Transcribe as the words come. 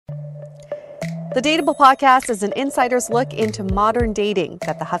The Dateable podcast is an insider's look into modern dating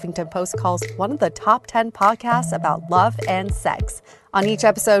that the Huffington Post calls one of the top 10 podcasts about love and sex. On each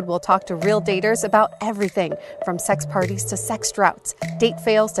episode, we'll talk to real daters about everything from sex parties to sex droughts, date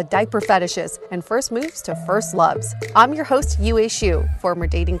fails to diaper fetishes, and first moves to first loves. I'm your host, Yue Xu, former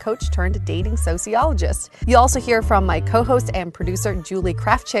dating coach turned dating sociologist. You'll also hear from my co-host and producer, Julie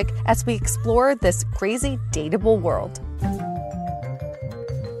Krafchick, as we explore this crazy dateable world.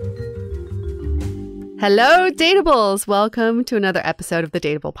 Hello, Dateables! Welcome to another episode of the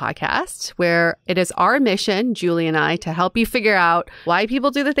Dateable podcast, where it is our mission, Julie and I, to help you figure out why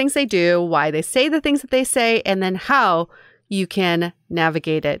people do the things they do, why they say the things that they say, and then how you can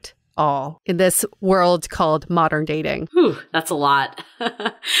navigate it all in this world called modern dating. Whew, that's a lot.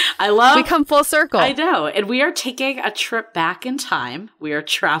 We come full circle. I know. And we are taking a trip back in time. We are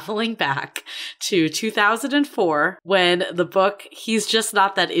traveling back to 2004 when the book He's Just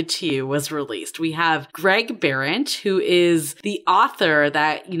Not That Into You was released. We have Greg Behrendt, who is the author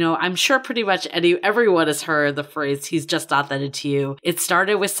that, I'm sure pretty much everyone has heard the phrase, He's Just Not That Into You. It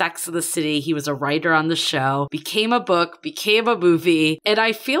started with Sex and the City. He was a writer on the show, became a book, became a movie. And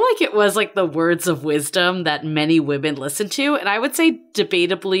I feel like it was like the words of wisdom that many women listen to. And I would say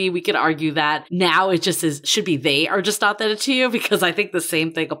debatably, we could argue that now it just should be they are just not that into you, because I think the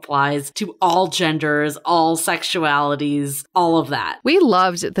same thing applies to all genders, all sexualities, all of that. We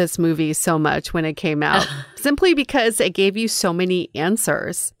loved this movie so much when it came out, simply because it gave you so many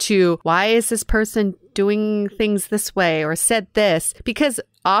answers to why is this person doing things this way or said this, because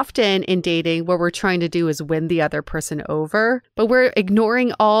often in dating, what we're trying to do is win the other person over, but we're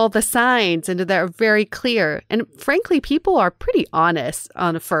ignoring all the signs and they're very clear. And frankly, people are pretty honest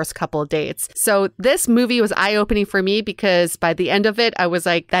on the first couple of dates. So this movie was eye-opening for me because by the end of it, I was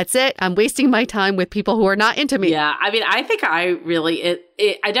like, that's it. I'm wasting my time with people who are not into me. Yeah, I mean, I think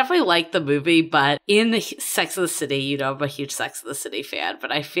I definitely like the movie, but in the Sex and the City, I'm a huge Sex and the City fan,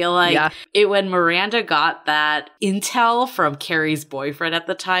 but I feel like when Miranda got that intel from Carrie's boyfriend at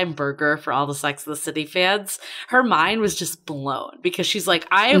the time, Berger, for all the Sex and the City fans, her mind was just blown because she's like,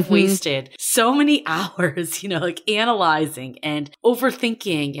 I have wasted so many hours, analyzing and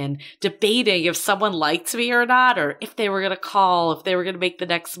overthinking and debating if someone liked me or not, or if they were going to call, if they were going to make the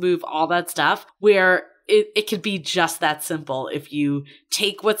next move, all that stuff, where it could be just that simple. If you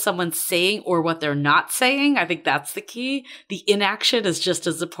take what someone's saying or what they're not saying, I think that's the key. The inaction is just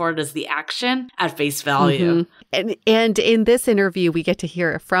as important as the action at face value. And in this interview, we get to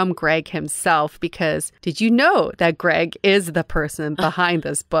hear from Greg himself, because did you know that Greg is the person behind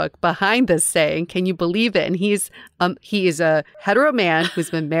this book, behind this saying? Can you believe it? And he is a hetero man who's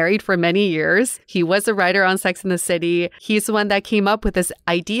been married for many years. He was a writer on Sex and the City. He's the one that came up with this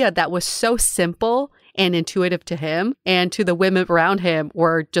idea that was so simple and intuitive to him, and to the women around him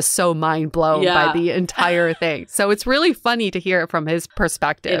were just so mind blown by the entire thing. So it's really funny to hear it from his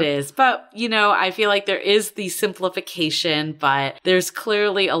perspective. It is. But, I feel like there is the simplification, but there's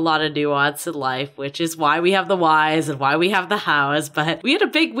clearly a lot of nuance in life, which is why we have the whys and why we have the hows. But we had a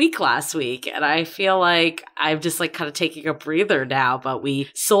big week last week, and I feel like I'm just kind of taking a breather now, but we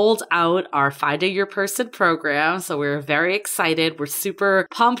sold out our Finding Your Person program. So we're very excited. We're super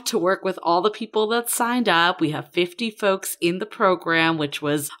pumped to work with all the people that signed up. We have 50 folks in the program, which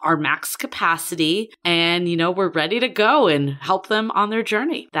was our max capacity. And, we're ready to go and help them on their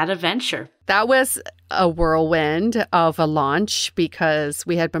journey, that adventure. That was a whirlwind of a launch because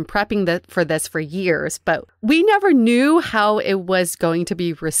we had been prepping for this for years, but we never knew how it was going to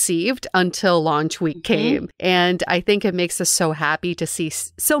be received until launch week came. And I think it makes us so happy to see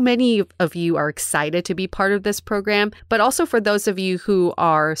so many of you are excited to be part of this program, but also for those of you who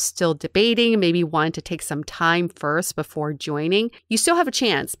are still debating, maybe want to take some time first before joining, you still have a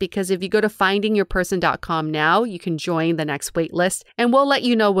chance, because if you go to findingyourperson.com now, you can join the next wait list, and we'll let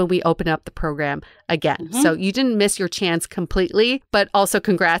you know when we open up the program again. So you didn't miss your chance completely, but also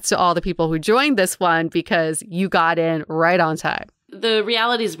congrats to all the people who joined this one, because you got in right on time. The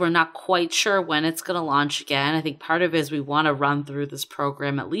reality is we're not quite sure when it's going to launch again. I think part of it is we want to run through this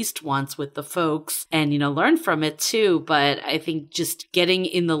program at least once with the folks and, learn from it too. But I think just getting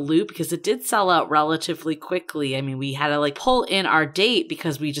in the loop, because it did sell out relatively quickly. I mean, we had to pull in our date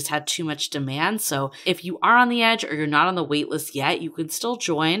because we just had too much demand. So if you are on the edge or you're not on the wait list yet, you can still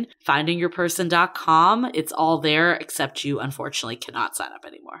join findingyourperson.com. It's all there, except you unfortunately cannot sign up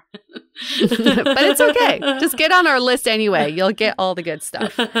anymore. But it's okay. Just get on our list anyway. You'll get all the good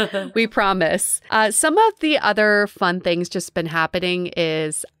stuff. We promise. Some of the other fun things just been happening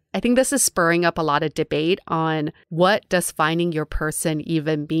is I think this is spurring up a lot of debate on what does finding your person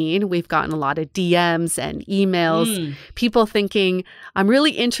even mean. We've gotten a lot of DMs and emails, people thinking, I'm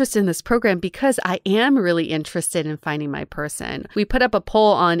really interested in this program because I am really interested in finding my person. We put up a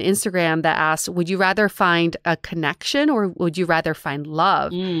poll on Instagram that asked, would you rather find a connection or would you rather find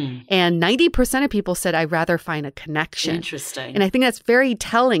love? And 90% of people said, I'd rather find a connection. Interesting. And I think that's very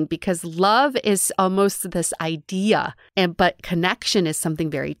telling because love is almost this idea, but connection is something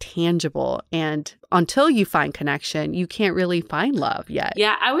very tangible. And until you find connection, you can't really find love yet.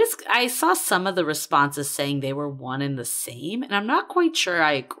 Yeah, I saw some of the responses saying they were one and the same, and I'm not quite sure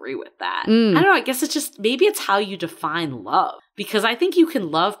I agree with that. I don't know, I guess it's just, maybe it's how you define love. Because I think you can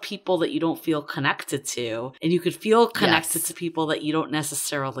love people that you don't feel connected to, and you could feel connected to people that you don't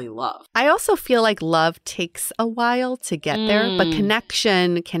necessarily love. I also feel like love takes a while to get there, but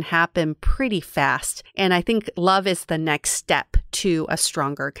connection can happen pretty fast. And I think love is the next step to a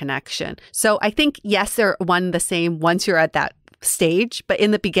stronger connection. So I think, yes, they're one and the same once you're at that stage. But in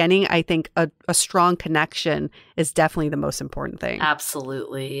the beginning, I think a strong connection is definitely the most important thing.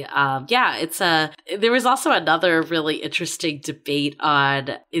 Absolutely. There was also another really interesting debate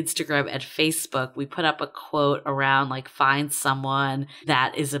on Instagram and Facebook. We put up a quote around like, find someone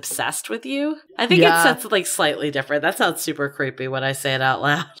that is obsessed with you. I think it sounds like slightly different. That sounds super creepy when I say it out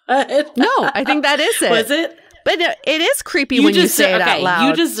loud. No, I think that is it. Was it? But it is creepy when you say it out loud.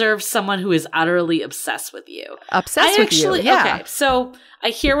 You deserve someone who is utterly obsessed with you. Obsessed with you, yeah. Okay, so I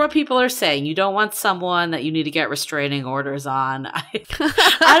hear what people are saying. You don't want someone that you need to get restraining orders on.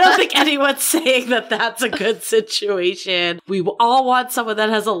 I don't think anyone's saying that that's a good situation. We all want someone that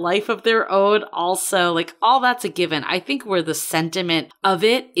has a life of their own also. Like, all that's a given. I think where the sentiment of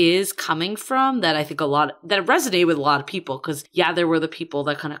it is coming from, that I think that resonated with a lot of people, because there were the people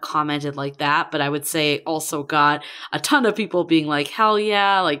that kind of commented like that, but I would say also got a ton of people being like, hell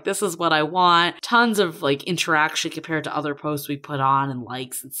yeah, like this is what I want. Tons of like interaction compared to other posts we put on and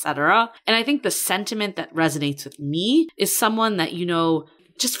likes, etc. And I think the sentiment that resonates with me is someone that,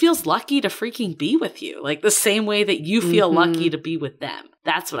 just feels lucky to freaking be with you. Like the same way that you feel lucky to be with them.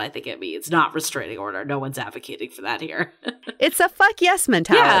 That's what I think it means. Not restraining order. No one's advocating for that here. It's a fuck yes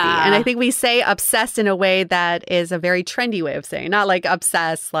mentality. Yeah. And I think we say obsessed in a way that is a very trendy way of saying, not like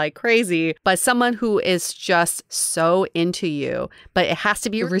obsessed like crazy, but someone who is just so into you, but it has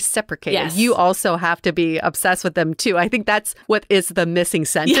to be reciprocated. Yes. You also have to be obsessed with them too. I think that's what is the missing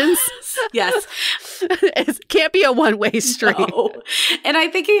sentence. Yes. It can't be a one-way street. No. And I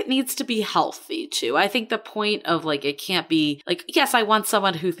think it needs to be healthy too. I think the point of like, it can't be like, yes, I want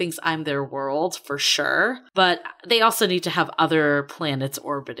someone who thinks I'm their world for sure, but they also need to have other planets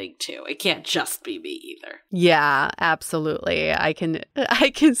orbiting too. It can't just be me either. Yeah, absolutely. I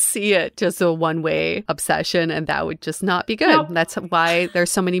can see it just a one-way obsession, and that would just not be good. Nope. That's why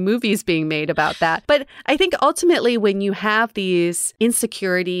there's so many movies being made about that. But I think ultimately when you have these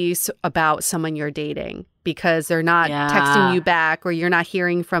insecurities about someone you're dating, because they're not texting you back or you're not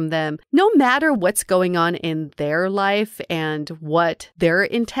hearing from them, no matter what's going on in their life and what their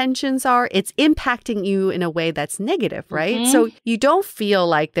intentions are, it's impacting you in a way that's negative, right? So you don't feel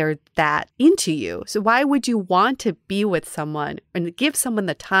like they're that into you. So why would you want to be with someone and give someone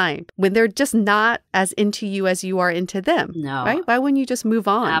the time when they're just not as into you as you are into them? No. Right? Why wouldn't you just move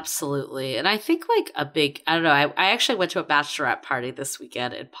on? Absolutely. And I think like I don't know, I actually went to a bachelorette party this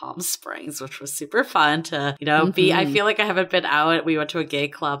weekend in Palm Springs, which was super fun to, I feel like I haven't been out. We went to a gay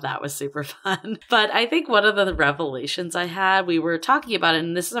club. That was super fun. But I think one of the revelations I had, we were talking about it,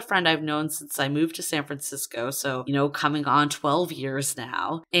 and this is a friend I've known since I moved to San Francisco. So, coming on 12 years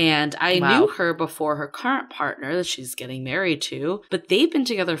now. And I knew her before her current partner that she's getting married to, but they've been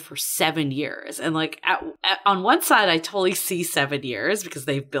together for 7 years. And like on one side, I totally see 7 years because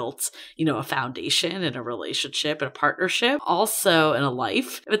they've built, a foundation and a relationship and a partnership, also in a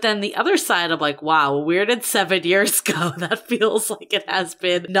life. But then the other side, I'm like, wow, where did 7 years go? That feels like it has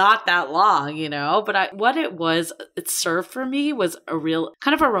been not that long, But what it served for me was a real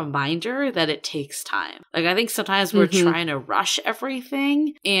kind of a reminder that it takes time. Like I think sometimes we're trying to rush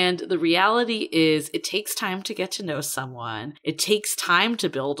everything, and the reality is it takes time to get to know someone. It takes time to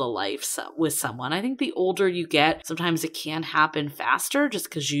build a life with someone. I think the older you get, sometimes it can happen faster just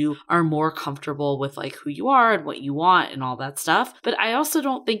because you are more comfortable with like who you are and what you want and all that stuff. But I also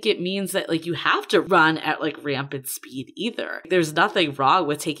don't think it means that like you have to run run at like rampant speed either. There's nothing wrong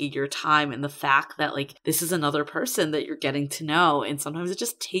with taking your time and the fact that like this is another person that you're getting to know. And sometimes it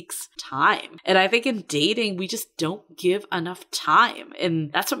just takes time. And I think in dating, we just don't give enough time.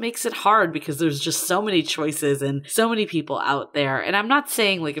 And that's what makes it hard because there's just so many choices and so many people out there. And I'm not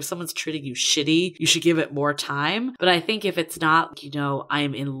saying like if someone's treating you shitty, you should give it more time. But I think if it's not, you know, I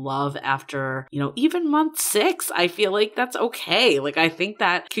am in love after, you know, even month 6, I feel like that's okay. Like I think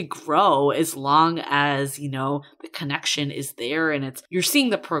that could grow as long as, you know, the connection is there and you're seeing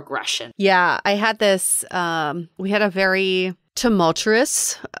the progression. Yeah, I had this, we had a very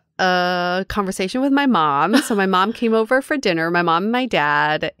tumultuous conversation with my mom. So my mom came over for dinner, my mom and my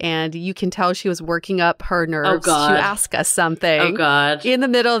dad, and you can tell she was working up her nerves to ask us something in the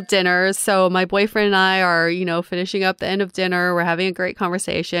middle of dinner. So my boyfriend and I are, you know, finishing up the end of dinner. We're having a great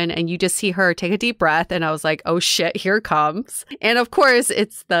conversation and you just see her take a deep breath. And I was like, oh shit, here it comes. And of course,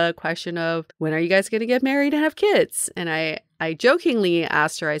 it's the question of when are you guys going to get married and have kids? And I jokingly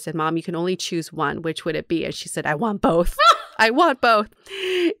asked her, I said, Mom, you can only choose one. Which would it be? And she said, I want both. I want both.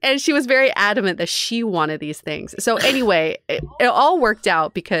 And she was very adamant that she wanted these things. So anyway, it all worked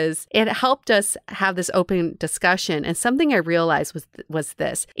out because it helped us have this open discussion. And something I realized was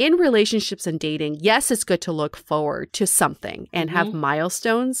this. In relationships and dating, yes, it's good to look forward to something and have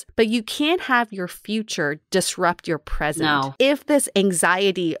milestones, but you can't have your future disrupt your present. No. If this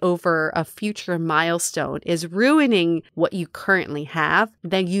anxiety over a future milestone is ruining what you currently have,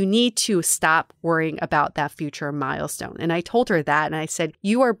 then you need to stop worrying about that future milestone. And I told her that, and I said,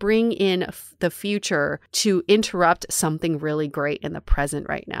 you are bringing in the future to interrupt something really great in the present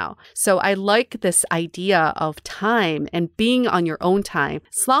right now. So I like this idea of time and being on your own time.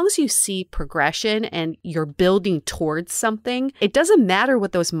 As long as you see progression and you're building towards something, it doesn't matter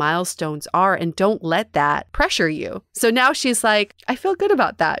what those milestones are, and don't let that pressure you. So now she's like, I feel good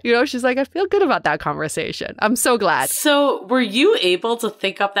about that. You know, she's like, I feel good about that conversation. I'm so glad. So were you able to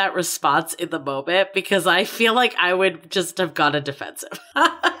think up that response in the moment? Because I feel like I would just have gotten defensive.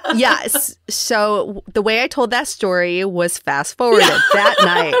 Yes. So the way I told that story was fast forwarded that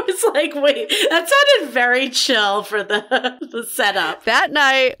night. I was like, wait, that sounded very chill for the setup. That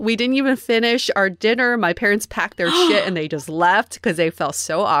night, we didn't even finish our dinner. My parents packed their shit and they just left because they felt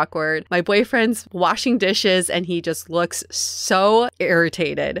so awkward. My boyfriend's washing dishes and he just looks so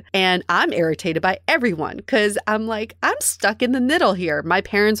irritated. And I'm irritated by everyone because I'm like, I'm stuck in the middle here. My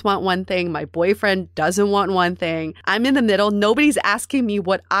parents want one thing. My boyfriend doesn't want one thing. I'm in the middle. Nobody's asking me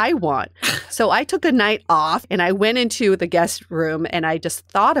what I want. So I took a night off and I went into the guest room and I just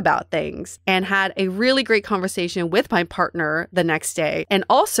thought about things and had a really great conversation with my partner the next day and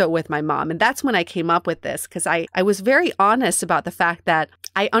also with my mom. And that's when I came up with this because I was very honest about the fact that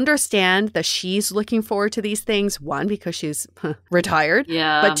I understand that she's looking forward to these things. One, because she's retired.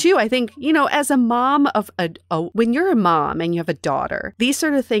 Yeah. But two, I think, you know, as a mom of when you're a mom and you have a daughter, these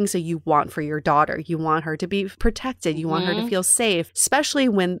sort of things that you want for your daughter. You want her to be protected. You want her to feel safe, especially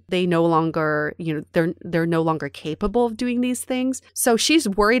when they no longer, you know, they're no longer capable of doing these things. So she's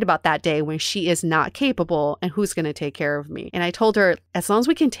worried about that day when she is not capable and who's going to take care of me. And I told her, as long as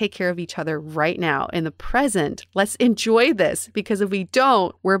we can take care of each other right now in the present, let's enjoy this, because if we don't,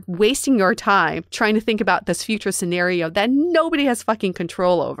 we're wasting your time trying to think about this future scenario that nobody has fucking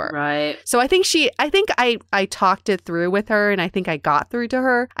control over. Right. So I think I talked it through with her and I think I got through to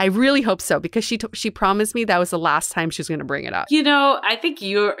her. I really hope so, because she promised me that was the last time she was going to bring it up. You know, I think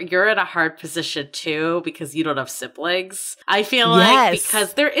you're in a hard position too because you don't have siblings. I feel like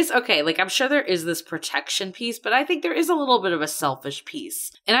because there is, okay, like I'm sure there is this protection piece, but I think there is a little bit of a selfish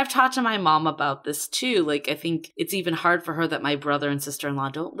piece. And I've talked to my mom about this too. Like I think it's even hard for her that my brother and sister-in-law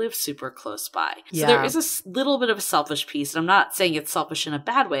don't live super close by. So there is a little bit of a selfish piece. And I'm not saying it's selfish in a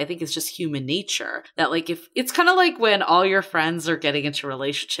bad way. I think it's just human nature that like if it's kind of like when all your friends are getting into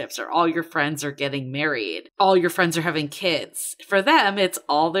relationships or all your friends are getting married, all your friends are having kids. For them, it's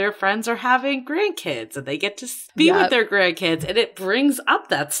all their friends are having grandkids and they get to be with their grandkids and it brings up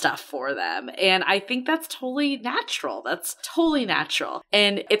that stuff for them. And I think that's totally natural. That's totally natural.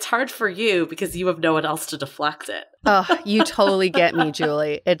 And it's hard for you because you have no one else to deflect it. Oh, you totally get me,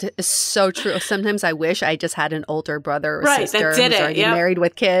 Julie. It is so true. Sometimes I wish I just had an older brother or sister who's already married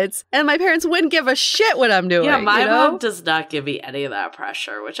with kids, and my parents wouldn't give a shit what I'm doing. Yeah, my mom does not give me any of that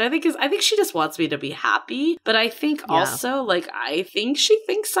pressure, which I think she just wants me to be happy. But I think also, like, I think she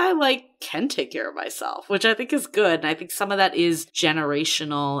thinks I, like, can take care of myself, which I think is good. And I think some of that is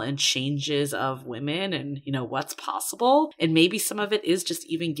generational and changes of women and, you know, what's possible. And maybe some of it is just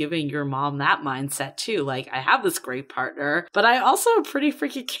even giving your mom that mindset too. Like, I have this great partner, but I also am pretty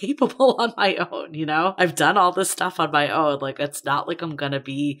freaking capable on my own, you know? I've done all this stuff on my own. Like, it's not like I'm gonna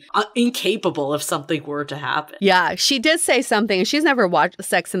be incapable if something were to happen. Yeah, she did say something. She's never watched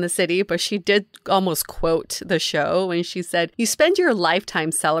Sex and the City, but she did almost quote the show when she said, you spend your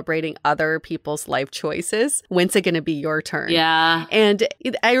lifetime celebrating other people's life choices. When's it going to be your turn? Yeah. And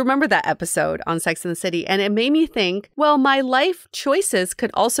I remember that episode on Sex and the City, and it made me think, well, my life choices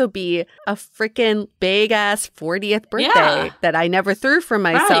could also be a freaking big ass 40th birthday that I never threw for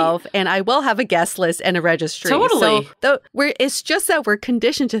myself, and I will have a guest list and a registry. Totally. So it's just that we're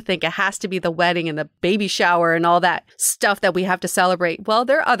conditioned to think it has to be the wedding and the baby shower and all that stuff that we have to celebrate. Well,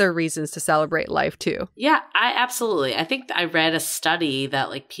 there are other reasons to celebrate life too. Yeah, absolutely. I think I read a study that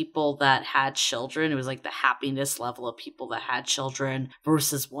like people that had children, it was like the happiness level of people that had children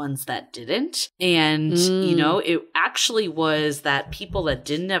versus ones that didn't. And, you know, it actually was that people that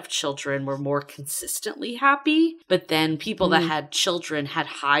didn't have children were more consistently happy, but then people that had children had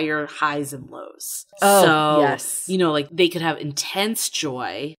higher highs and lows. Oh, so, yes. You know, like they could have intense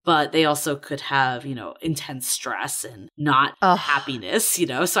joy, but they also could have, you know, intense stress and not happiness, you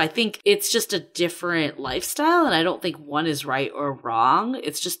know? So I think it's just a different lifestyle, and I don't think one is right or wrong.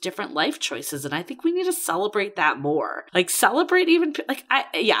 It's just different life choices, and I think we need to celebrate that more. Like, celebrate even, like,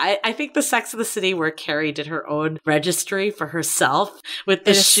 I think the Sex of the City where Carrie did her own registry for herself with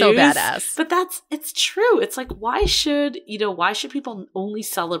the shoes. So badass. But it's true. It's like, why should people only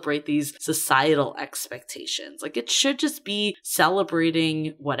celebrate these societal expectations? Like, it should just be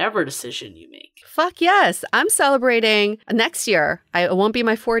celebrating whatever decision you make. Fuck yes. I'm celebrating next year. It won't be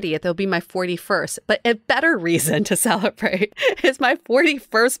my 40th. It'll be my 41st. But a better reason to celebrate is my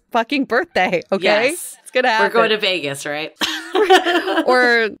 41st fucking birthday. Okay? Yes. It's going to happen. We're going to Vegas, right?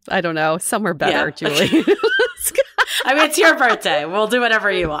 Or, I don't know, somewhere better, Julie. I mean, it's your birthday. We'll do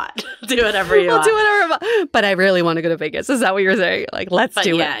whatever you want. Do whatever you want. We'll do whatever I want. But I really want to go to Vegas. Is that what you're saying? Like, let's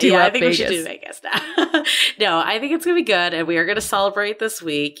do it. I think we should do Vegas now. No, I think it's going to be good. And we are going to celebrate this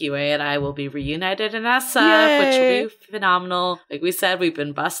week. Yue and I will be reunited in SF, which will be phenomenal. Like we said, we've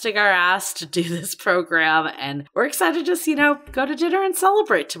been busting our ass to do this program. And we're excited to just, you know, go to dinner and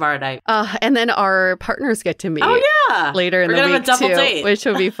celebrate tomorrow night. And then our partners get to meet. Oh, yeah. Later in the week, have a double too, date. which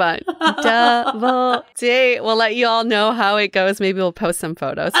will be fun. Double date. We'll let you all know how it goes. Maybe we'll post some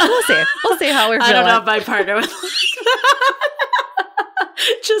photos. We'll see. We'll see how we're feeling. I don't know if my partner would like that.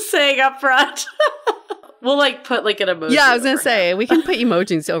 Just saying up front. We'll like put like an emoji. Yeah, I was going to say, we can put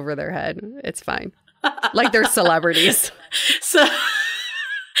emojis over their head. It's fine. Like they're celebrities. So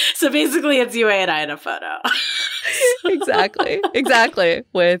basically it's Yue and I in a photo. Exactly.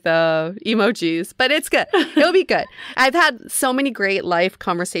 With emojis. But it's good. It'll be good. I've had so many great life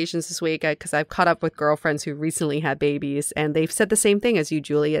conversations this week because I've caught up with girlfriends who recently had babies, and they've said the same thing as you,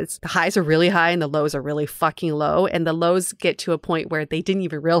 Julie. It's the highs are really high and the lows are really fucking low. And the lows get to a point where they didn't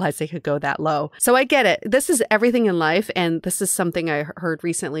even realize they could go that low. So I get it. This is everything in life. And this is something I heard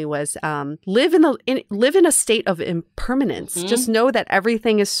recently was live in a state of impermanence. Mm-hmm. Just know that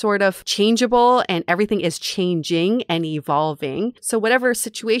everything is sort of changeable and everything is changing and evolving. So whatever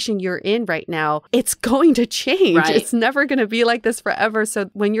situation you're in right now, it's going to change. Right. It's never going to be like this forever. So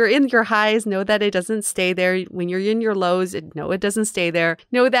when you're in your highs, know that it doesn't stay there. When you're in your lows, know it doesn't stay there.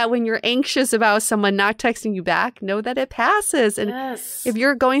 Know that when you're anxious about someone not texting you back, know that it passes. And if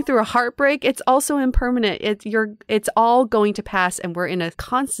you're going through a heartbreak, it's also impermanent. It's all going to pass, and we're in a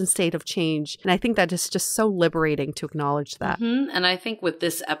constant state of change. And I think that is just so liberating to acknowledge that. Mm-hmm. And I think with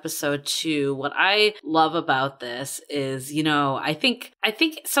this episode too, what I love about this is, you know, I think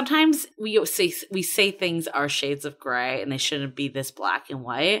sometimes we say things are shades of gray and they shouldn't be this black and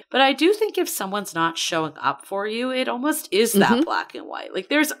white. But I do think if someone's not showing up for you, it almost is that black and white. Like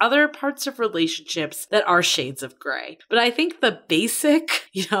there's other parts of relationships that are shades of gray. But I think the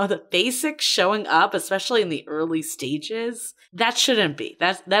basic showing up, especially in the early stages, that shouldn't be.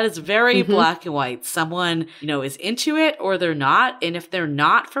 That is very black and white. Someone, you know, is into it or they're not. And if they're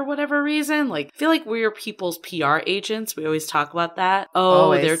not for whatever reason, like I feel like we're people's PR agents. We always talk about that.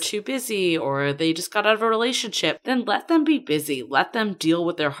 They're too busy or they just got out of a relationship. Then let them be busy. Let them deal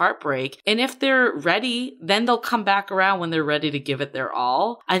with their heartbreak. And if they're ready, then they'll come back around when they're ready to give it their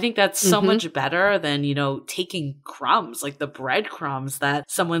all. I think that's so much better than, you know, taking crumbs, like the breadcrumbs that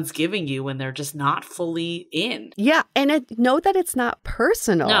someone's giving you when they're just not fully in. Yeah. And know that it's not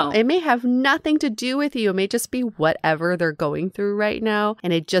personal. No. It may have nothing to do with you. It may just be whatever they're going through right now.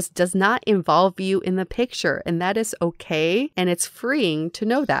 And it just does not involve you in the picture. future. And that is okay. And it's freeing to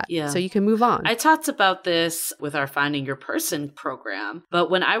know that. Yeah. So you can move on. I talked about this with our Finding Your Person program, but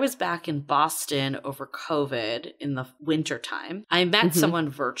when I was back in Boston over COVID in the wintertime, I met someone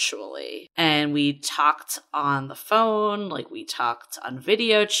virtually and we talked on the phone, like we talked on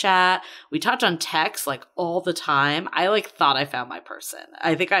video chat, we talked on text like all the time. I like thought I found my person.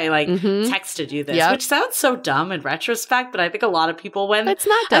 I think I like texted you this, which sounds so dumb in retrospect, but I think a lot of people went. It's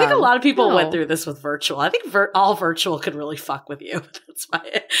not dumb. I think a lot of people went through this with virtual. I think all virtual could really fuck with you.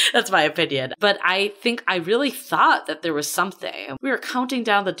 That's my opinion. But I think I really thought that there was something. We were counting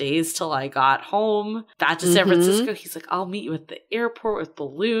down the days till I got home back to San Francisco. He's like, I'll meet you at the airport with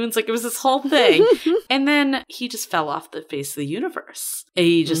balloons. Like it was this whole thing. And then he just fell off the face of the universe.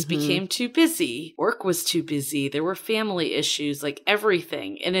 He just became too busy. Work was too busy. There were family issues, like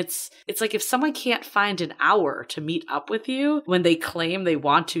everything. And it's like if someone can't find an hour to meet up with you when they claim they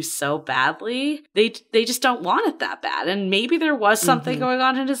want to so badly, they just don't want it that bad. And maybe there was something going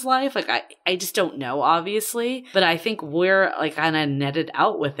on in his life. Like I just don't know, obviously. But I think we're like kind of netted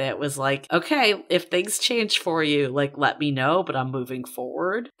out with it was like, okay, if things change for you, like let me know, but I'm moving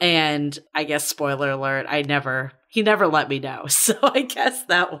forward. And I guess spoiler alert, he never let me know. So I guess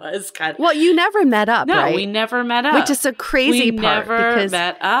that was kind of... Well, you never met up, no, right? We never met up. Which is a crazy part. We never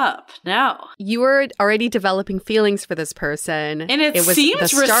met up. No. You were already developing feelings for this person. And it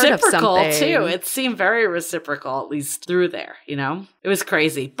seems reciprocal, too. It seemed very reciprocal, at least through there, you know? It was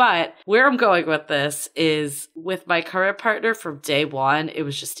crazy. But where I'm going with this is with my current partner from day one, it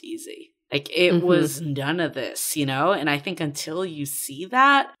was just easy. Like it was none of this, you know? And I think until you see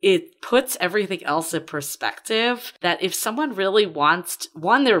that, it puts everything else in perspective that if someone really wants,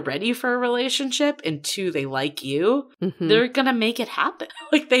 one, they're ready for a relationship, and two, they like you, they're going to make it happen.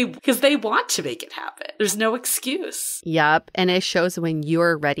 Because they want to make it happen. There's no excuse. Yep. And it shows when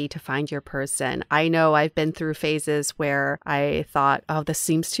you're ready to find your person. I know I've been through phases where I thought, oh, this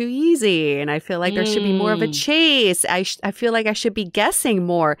seems too easy. And I feel like there should be more of a chase. I feel like I should be guessing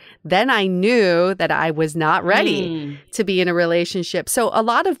more. Then I knew that I was not ready to be in a relationship. So a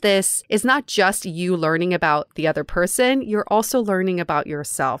lot of this is not just you learning about the other person. You're also learning about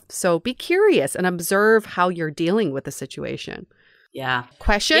yourself. So be curious and observe how you're dealing with the situation. Yeah.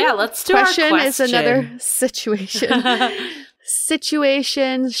 Question? Yeah, let's do our question. Is another situation.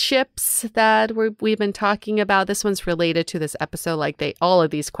 Situationships that we've been talking about. This one's related to this episode, like all of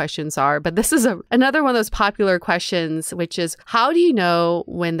these questions are. But this is another one of those popular questions, which is, how do you know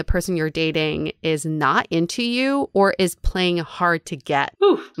when the person you're dating is not into you or is playing hard to get?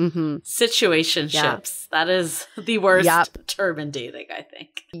 Situationships. Yeah. That is the worst term in dating, I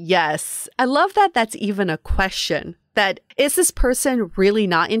think. Yes. I love that that's even a question. That is this person really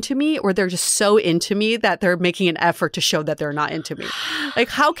not into me, or they're just so into me that they're making an effort to show that they're not into me? Like,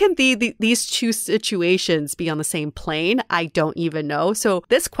 how can these two situations be on the same plane? I don't even know. So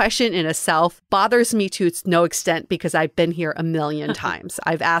this question in itself bothers me to no extent because I've been here a million times.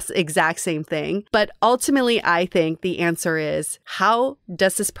 I've asked the exact same thing. But ultimately, I think the answer is, how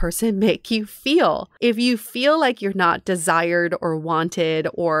does this person make you feel? If you feel like you're not desired or wanted,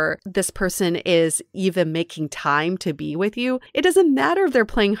 or this person is even making time to be with you, it doesn't matter if they're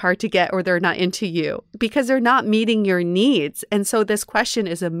playing hard to get or they're not into you, because they're not meeting your needs. And so this question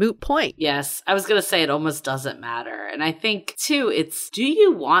is a moot point. Yes. I was going to say it almost doesn't matter. And I think too, it's, do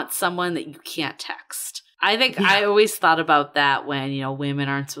you want someone that you can't text? I think I always thought about that when, you know, women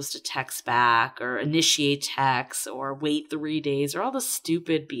aren't supposed to text back or initiate texts or wait 3 days or all the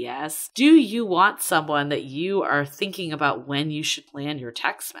stupid BS. Do you want someone that you are thinking about when you should plan your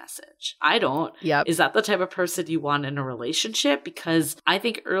text message? I don't. Yep. Is that the type of person you want in a relationship? Because I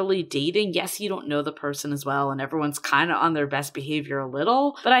think early dating, yes, you don't know the person as well and everyone's kind of on their best behavior a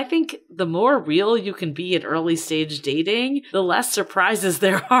little. But I think the more real you can be in early stage dating, the less surprises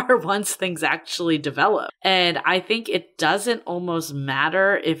there are once things actually develop. And I think it doesn't almost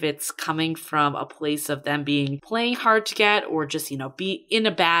matter if it's coming from a place of them playing hard to get or just, you know, be in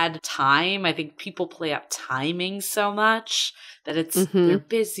a bad time. I think people play up timing so much that it's they're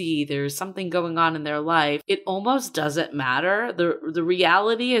busy, there's something going on in their life. It almost doesn't matter. The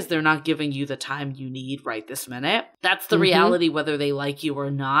reality is they're not giving you the time you need right this minute. That's the reality whether they like you or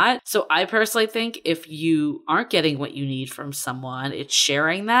not. So I personally think if you aren't getting what you need from someone, it's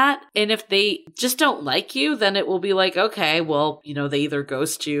sharing that. And if they just don't like you, then it will be like, okay, well, you know, they either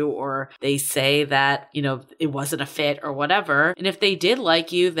ghost you or they say that, you know, it wasn't a fit or whatever. And if they did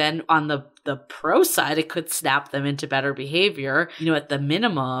like you, then on the pro side, it could snap them into better behavior. You know, at the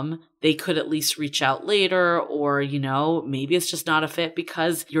minimum, they could at least reach out later, or, you know, maybe it's just not a fit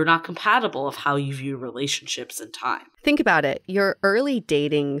because you're not compatible of how you view relationships and time. Think about it. Your early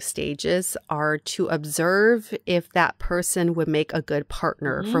dating stages are to observe if that person would make a good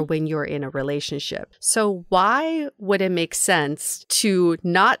partner for when you're in a relationship. So why would it make sense to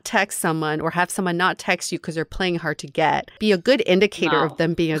not text someone or have someone not text you because they're playing hard to get? Be a good indicator of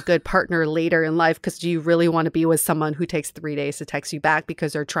them being a good partner later in life, because do you really want to be with someone who takes 3 days to text you back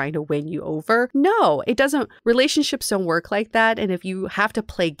because they're trying to win you over? No, it doesn't. Relationships don't work like that. And if you have to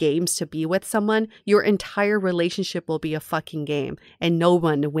play games to be with someone, your entire relationship will be a fucking game and no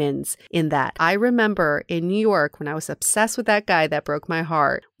one wins in that. I remember in New York when I was obsessed with that guy that broke my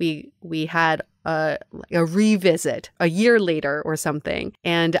heart, we had a revisit a year later or something.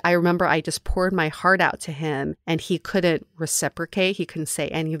 And I remember I just poured my heart out to him and he couldn't reciprocate. He couldn't say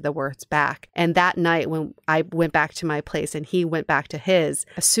any of the words back. And that night when I went back to my place and he went back to his,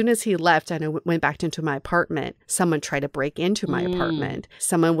 as soon as he left and I went back into my apartment, someone tried to break into my apartment.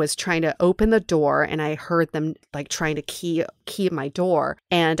 Someone was trying to open the door and I heard them like trying to key my door.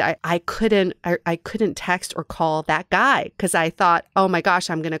 And I couldn't text or call that guy because I thought, oh my gosh,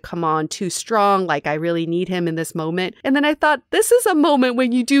 I'm going to come on too strong. Like I really need him in this moment. And then I thought, this is a moment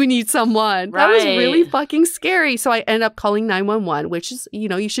when you do need someone. That was really fucking scary. So I ended up calling 911, which is,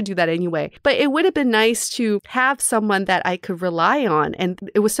 you should do that anyway. But it would have been nice to have someone that I could rely on.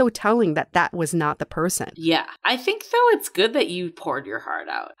 And it was so telling that that was not the person. Yeah. I think though it's good that you poured your heart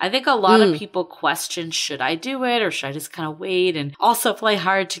out. I think a lot of people question, should I do it or should I just kind of wait and also play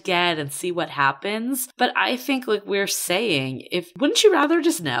hard to get and see what happens? But I think like we're saying, wouldn't you rather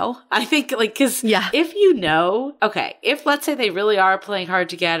just know? I think like, because if you know, okay, if let's say they really are playing hard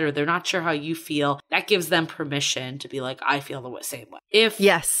to get or they're not sure how you feel, that gives them permission to be like, I feel the same way. If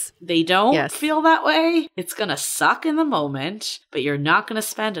they don't feel that way, it's going to suck in the moment, but you're not going to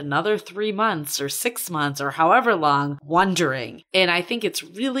spend another 3 months or 6 months or however long wondering. And I think it's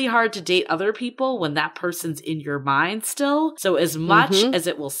really hard to date other people when that person's in your mind still. So as much as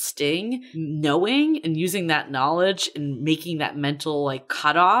it will sting, knowing and using that knowledge and making that mental like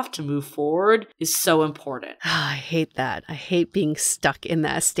cutoff to move forward is so important. I hate that. I hate being stuck in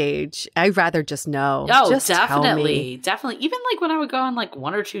that stage. I'd rather just know. Oh, just definitely. Definitely. Even like when I would go on like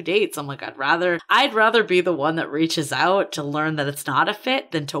 1 or 2 dates, I'm like, I'd rather be the one that reaches out to learn that it's not a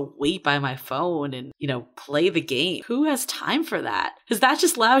fit than to wait by my phone and, play the game. Who has time for that? Because that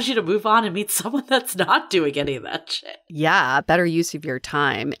just allows you to move on and meet someone that's not doing any of that shit. Yeah, better use of your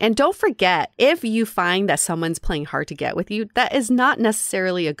time. And don't forget, if you find that someone's playing hard to get with you, that is not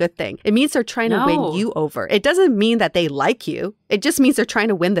necessarily a good thing. It means they're trying to win you over. It doesn't mean that they like you. It just means they're trying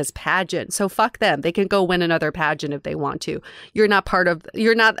to win this pageant. So fuck them. They can go win another pageant if they want to. You're not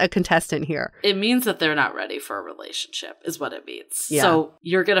a contestant here. It means that they're not ready for a relationship is what it means. Yeah. So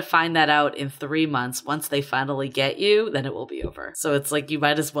you're going to find that out in 3 months. Once they finally get you, then it will be over. So it's like you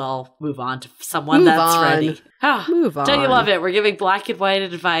might as well move on to someone ready. Move on. Don't you love it? We're giving black and white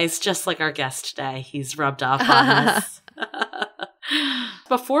advice just like our guest today. He's rubbed off on us.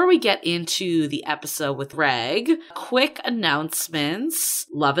 Before we get into the episode with Greg, quick announcements.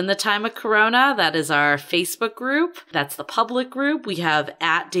 Loving the Time of Corona. That is our Facebook group. That's the public group. We have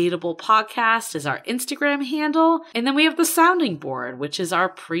 @DATEABLE Podcast is our Instagram handle. And then we have the Sounding Board, which is our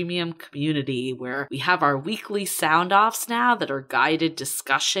premium community where we have our weekly sound offs now that are guided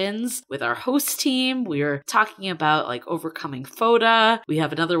discussions with our host team. We're talking about like overcoming FODA. We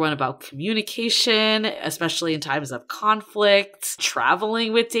have another one about communication, especially in times of conflict,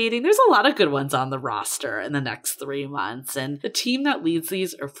 traveling with dating. There's a lot of good ones on the roster in the next 3 months. And the team that leads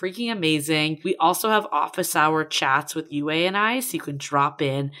these are freaking amazing. We also have office hour chats with UA and I, so you can drop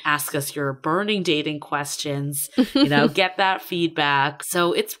in, ask us your burning dating questions, get that feedback.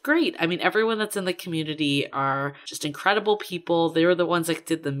 So it's great. I mean, everyone that's in the community are just incredible people. They were the ones that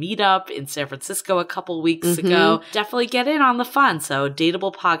did the meetup in San Francisco a couple weeks ago. Definitely get in on the fun. So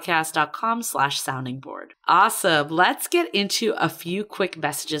dateablepodcast.com/soundingboard. Awesome. Let's get into a few quick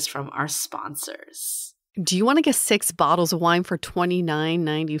messages from our sponsors. Do you want to get 6 bottles of wine for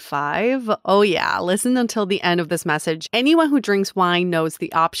 $29.95? Oh yeah, listen until the end of this message. Anyone who drinks wine knows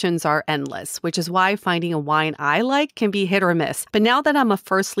the options are endless, which is why finding a wine I like can be hit or miss. But now that I'm a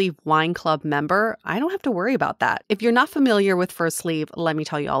FirstLeaf Wine Club member, I don't have to worry about that. If you're not familiar with FirstLeaf, let me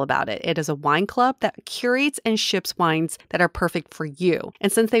tell you all about it. It is a wine club that curates and ships wines that are perfect for you.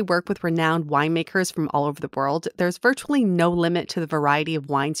 And since they work with renowned winemakers from all over the world, there's virtually no limit to the variety of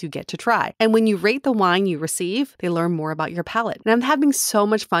wines you get to try. And when you rate the wine wine you receive, they learn more about your palate. And I'm having so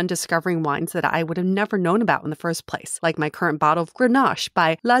much fun discovering wines that I would have never known about in the first place, like my current bottle of Grenache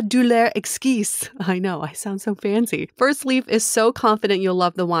by La Douleur Exquise. I know, I sound so fancy. FirstLeaf is so confident you'll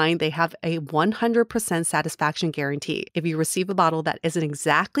love the wine. They have a 100% satisfaction guarantee. If you receive a bottle that isn't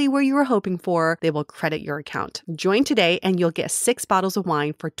exactly where you were hoping for, they will credit your account. Join today and you'll get 6 bottles of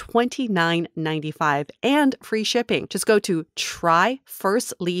wine for $29.95 and free shipping. Just go to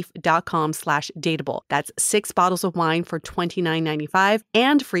tryfirstleaf.com/dateable. That's 6 bottles of wine for $29.95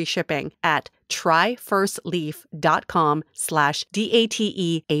 and free shipping at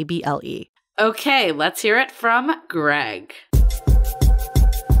tryfirstleaf.com/DATEABLE. Okay, let's hear it from Greg.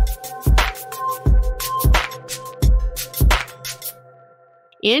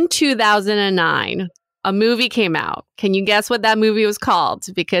 In 2009, a movie came out. Can you guess what that movie was called?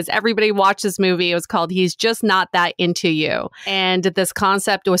 Because everybody watched this movie. It was called He's Just Not That Into You. And this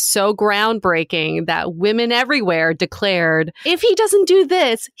concept was so groundbreaking that women everywhere declared, if he doesn't do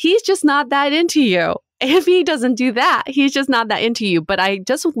this, he's just not that into you. If he doesn't do that, he's just not that into you. But I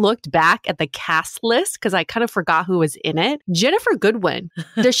just looked back at the cast list because I kind of forgot who was in it. Ginnifer Goodwin.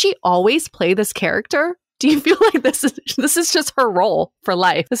 Does she always play this character? Do you feel like this is just her role for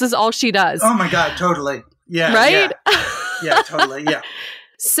life? This is all she does. Oh my God, totally. Yeah. Right? Yeah, totally. Yeah.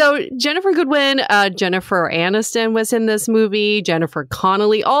 So Ginnifer Goodwin, Jennifer Aniston was in this movie, Jennifer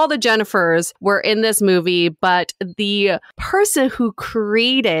Connelly, all the Jennifers were in this movie, but the person who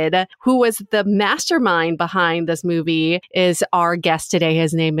was the mastermind behind this movie is our guest today.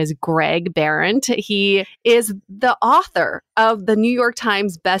 His name is Greg Behrendt. He is the author of the New York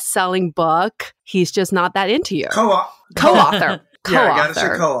Times best-selling book, He's Just Not That Into You. Co-author. Yeah, I gotta say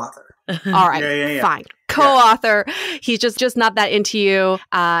co-author. All right, fine. Co-author. He's just not that into you.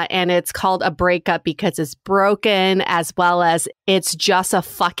 And it's called A Breakup Because It's Broken, as well as It's Just a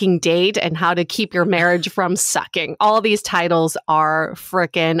Fucking Date and How to Keep Your Marriage from Sucking. All these titles are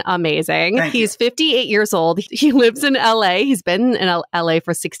freaking amazing. He's 58 years old. He lives in LA. He's been in LA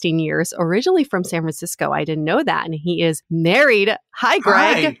for 16 years, originally from San Francisco. I didn't know that. And he is married. Hi,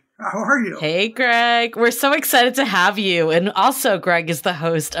 Greg. Hi. How are you? Hey, Greg. We're so excited to have you. And also, Greg is the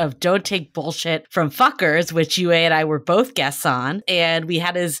host of Don't Take Bullshit from Fuckers, which you and I were both guests on. And we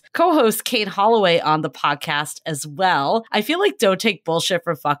had his co-host, Kate Holloway, on the podcast as well. I feel like Don't Take Bullshit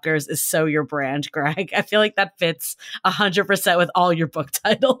from Fuckers is so your brand, Greg. I feel like that fits 100% with all your book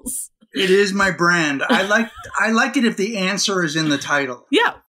titles. It is my brand. I like it if the answer is in the title.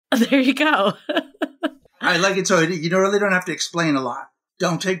 Yeah, there you go. I like it so you really don't have to explain a lot.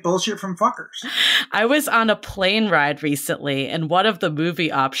 Don't take bullshit from fuckers. I was on a plane ride recently, and one of the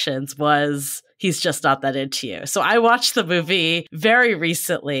movie options was He's Just Not That Into You. So I watched the movie very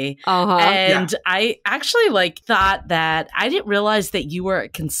recently, and I actually thought that I didn't realize that you were a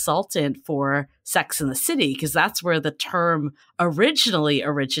consultant for Sex and the City, because that's where the term originally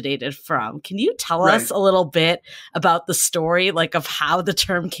originated from. Can you tell us a little bit about the story, of how the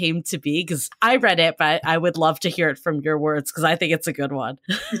term came to be? Because I read it, but I would love to hear it from your words, because I think it's a good one.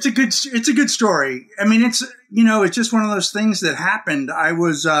 It's a good story. I mean, it's just one of those things that happened. I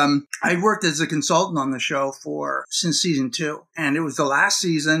worked as a consultant on the show since season 2, and it was the last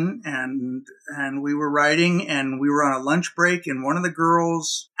season, and we were writing, and we were on a lunch break, and one of the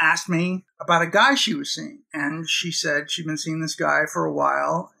girls asked me about a guy she was seeing. And she said she'd been seeing this guy for a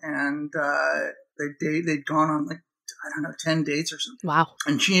while, and they'd gone on 10 dates or something. Wow.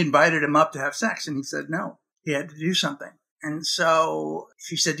 And she invited him up to have sex, and he said no. He had to do something. And so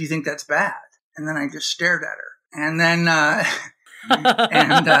she said, "Do you think that's bad?" And then I just stared at her. And then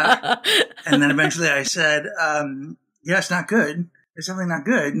and then eventually I said, "Yeah, it's not good. It's definitely not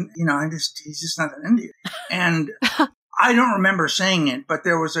good. He's just not that into you." And I don't remember saying it, but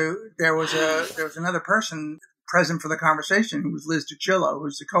there was another person present for the conversation who was Liz Tuccillo,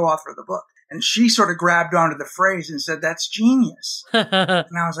 who's the co-author of the book. And she sort of grabbed onto the phrase and said, "That's genius." And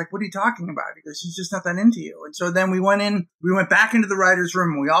I was like, "What are you talking about?" He goes, "He's just not that into you." And so then we went back into the writer's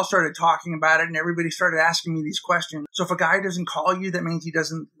room, and we all started talking about it, and everybody started asking me these questions. "So if a guy doesn't call you, that means he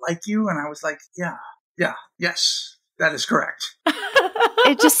doesn't like you?" And I was like, yes, that is correct.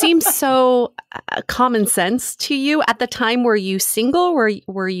 It just seems so common sense to you. At the time, were you single?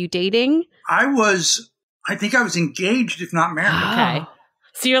 Were you dating? I think I was engaged, if not married. Okay.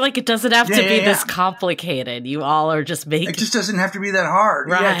 So you're like, it doesn't have to be this complicated. You all are just making... It just doesn't have to be that hard.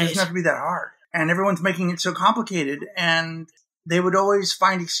 Right. Yeah, it doesn't have to be that hard. And everyone's making it so complicated. And they would always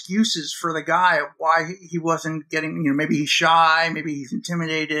find excuses for the guy of why he wasn't getting, maybe he's shy, maybe he's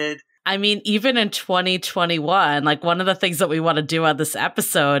intimidated. I mean, even in 2021, like one of the things that we want to do on this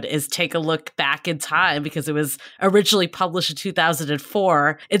episode is take a look back in time because it was originally published in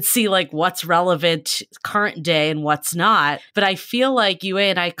 2004 and see like what's relevant current day and what's not. But I feel like UA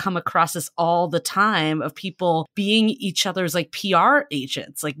and I come across this all the time of people being each other's like PR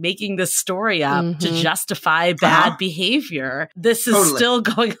agents, like making this story up to justify bad behavior. This is still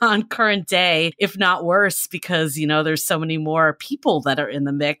going on current day, if not worse, because, you know, there's so many more people that are in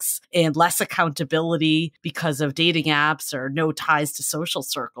the mix and less accountability because of dating apps or no ties to social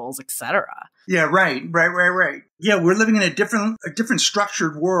circles, etc. Yeah, right. Yeah, we're living in a different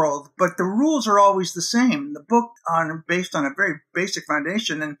structured world, but the rules are always the same. The book based on a very basic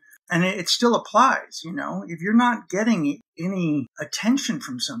foundation, and it still applies. You know, if you're not getting any attention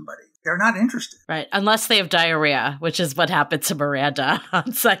from somebody, they're not interested. Right. Unless they have diarrhea, which is what happened to Miranda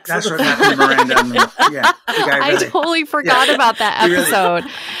on Sex. That's what happened to Miranda. Yeah. I totally forgot about that episode.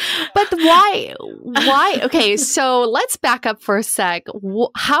 But why? Okay, so let's back up for a sec.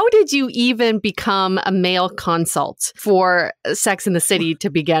 How did you even become a male consult for Sex and the City to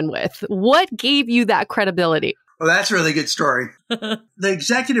begin with? What gave you that credibility? Well, that's a really good story. The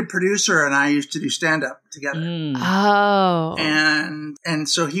executive producer and I used to do stand-up together. Oh. And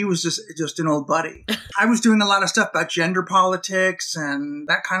so he was just an old buddy. I was doing a lot of stuff about gender politics and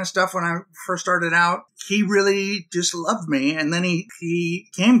that kind of stuff when I first started out. He really just loved me. And then he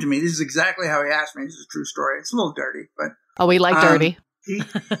came to me. This is exactly how he asked me. This is a true story. It's a little dirty, but... Oh, we like dirty.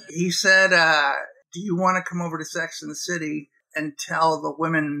 He said, do you want to come over to Sex and the City and tell the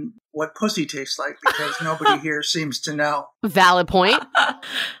women what pussy tastes like, because nobody here seems to know. Valid point.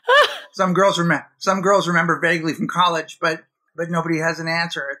 Some girls remember vaguely from college, but nobody has an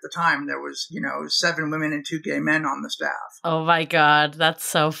answer. At the time, there was, 7 women and 2 gay men on the staff. Oh my God, that's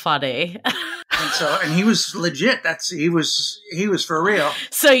so funny. and he was legit. He was for real.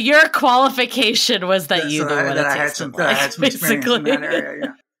 So your qualification was that you knew what it tasted like. I had some experience in that area.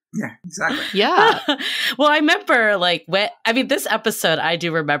 Yeah. Yeah, exactly. Yeah. Well, I remember this episode, I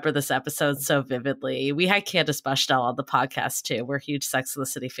do remember this episode so vividly. We had Candace Bushnell on the podcast too. We're huge Sex and the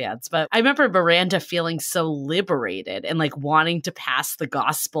City fans. But I remember Miranda feeling so liberated and like wanting to pass the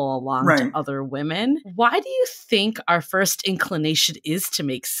gospel along to other women. Why do you think our first inclination is to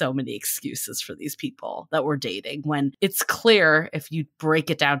make so many excuses for these people that we're dating when it's clear, if you break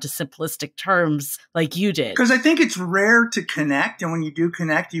it down to simplistic terms like you did? Because I think it's rare to connect. And when you do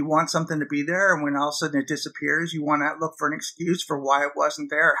connect, you want something to be there, and when all of a sudden it disappears, you want to look for an excuse for why it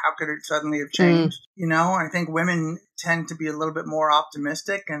wasn't there. How could it suddenly have changed? I think women tend to be a little bit more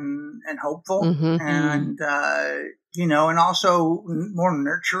optimistic and hopeful, and and also more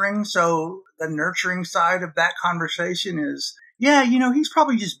nurturing. So the nurturing side of that conversation is, he's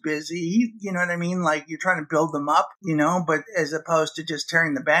probably just busy. You know what I mean? Like, you're trying to build them up, but as opposed to just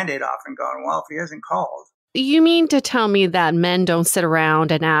tearing the Band-Aid off and going, well, if he hasn't called. You mean to tell me that men don't sit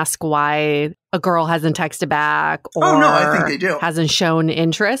around and ask why a girl hasn't texted back or I think they do. Hasn't shown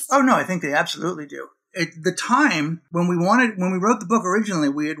interest? Oh, no, I think they absolutely do. At the time when we wrote the book originally,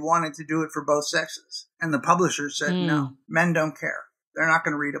 we had wanted to do it for both sexes. And the publisher said, no, men don't care. They're not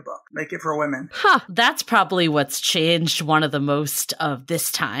going to read a book. Make it for women. That's probably what's changed one of the most of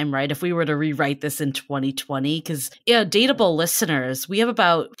this time, right? If we were to rewrite this in 2020, because Dateable listeners, we have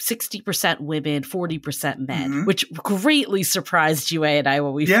about 60% women, 40% men, which greatly surprised UA and I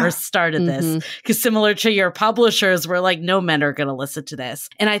when we first started this. Because similar to your publishers, we're like, no men are going to listen to this.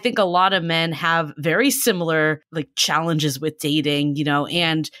 And I think a lot of men have very similar like challenges with dating,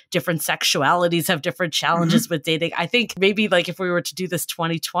 and different sexualities have different challenges with dating. I think maybe like if we were to do this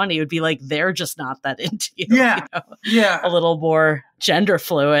 2020, it would be like they're just not that into you. A little more gender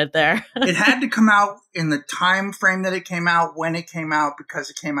fluid there. It had to come out in the time frame that it came out, when it came out, because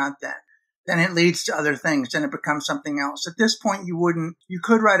it came out then. Then it leads to other things. Then it becomes something else. At this point, you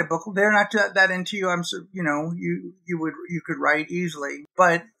could write a book. They're not that into you. You could write easily,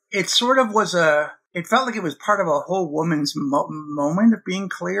 but it sort of was it felt like it was part of a whole woman's moment of being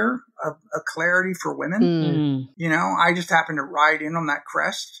clear, of a clarity for women. I just happened to ride in on that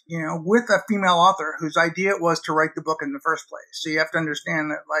crest, with a female author whose idea it was to write the book in the first place. So you have to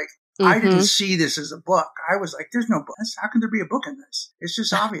understand that, like, I didn't see this as a book. I was like, there's no book. How can there be a book in this? It's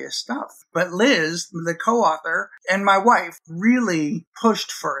just obvious stuff. But Liz, the co-author, and my wife really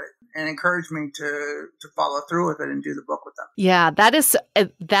pushed for it and encouraged me to follow through with it and do the book with them. Yeah,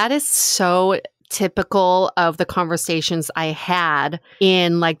 that is so typical of the conversations I had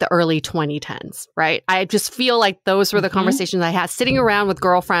in like the early 2010s, right? I just feel like those were the conversations I had sitting around with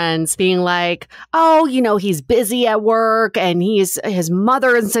girlfriends being like, oh, you know, he's busy at work and his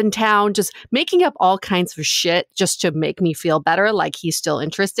mother is in town, just making up all kinds of shit just to make me feel better, like he's still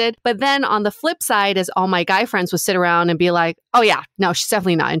interested. But then on the flip side is all my guy friends would sit around and be like, oh yeah, no, she's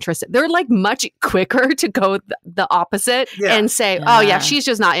definitely not interested. They're like much quicker to go the opposite and say, oh yeah, she's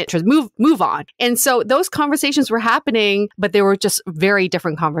just not interested. Move on. And so those conversations were happening, but they were just very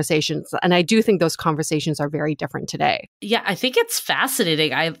different conversations. And I do think those conversations are very different today. Yeah, I think it's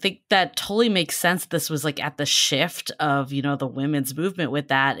fascinating. I think that totally makes sense. This was like at the shift of, you know, the women's movement with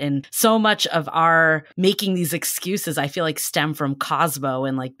that. And so much of our making these excuses, I feel like stem from Cosmo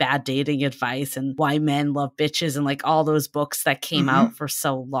and like bad dating advice and why men love bitches and like all those books that came out for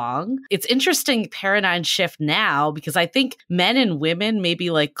so long. It's interesting paradigm shift now because I think men and women may be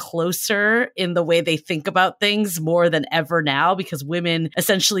like closer in the way they think about things more than ever now because women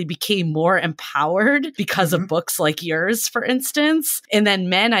essentially became more empowered because of books like yours, for instance. And then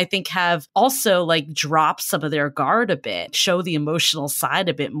men, I think, have also like dropped some of their guard a bit, show the emotional side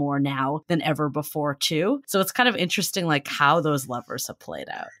a bit more now than ever before too. So it's kind of interesting like how those levers have played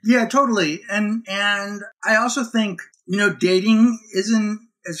out. Yeah, totally. And I also think, you know, dating isn't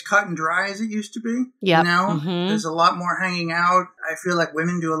as cut and dry as it used to be. Yeah. You know, there's a lot more hanging out. I feel like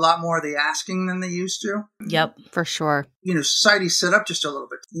women do a lot more of the asking than they used to. Yep, for sure. You know, society's set up just a little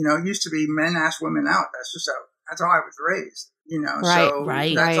bit. You know, it used to be men ask women out. That's how I was raised. You know,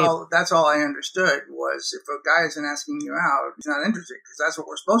 that's all I understood was if a guy isn't asking you out, he's not interested because that's what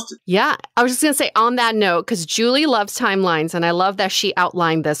we're supposed to do. Yeah. I was just going to say on that note, because Julie loves timelines and I love that she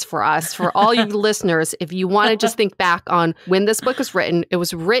outlined this for us. For all you listeners, if you want to just think back on when this book was written, it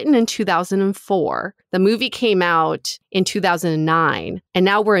was written in 2004. The movie came out in 2009 and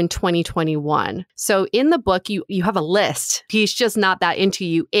now we're in 2021. So in the book, you have a list. He's just not that into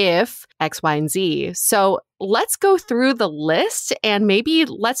you if X, Y, and Z. So let's go through the list and maybe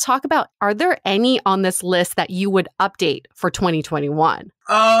let's talk about, are there any on this list that you would update for 2021?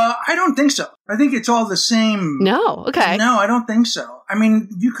 I don't think so. I think it's all the same. No. Okay. No, I don't think so. I mean,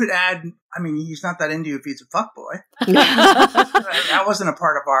 you could add, he's not that into you if he's a fuckboy. That wasn't a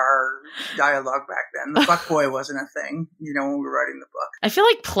part of our dialogue back then. The fuckboy wasn't a thing, you know, when we were writing the book. I feel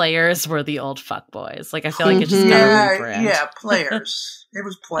like players were the old fuckboys. Like, I feel like it just got a rebrand. Yeah, players. It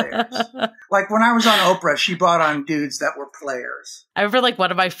was players. Like when I was on Oprah, she brought on dudes that were players. I remember like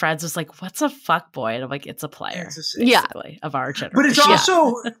one of my friends was like, what's a fuckboy? And I'm like, it's a player. Basically, of our generation. But it's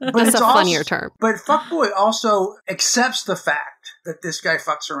also, but it's a funnier term. But fuckboy also accepts the fact that this guy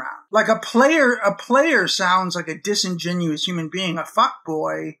fucks around. Like a player sounds like a disingenuous human being. A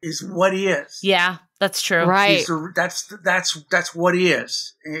fuckboy is what he is. Yeah. That's true. Right. That's what he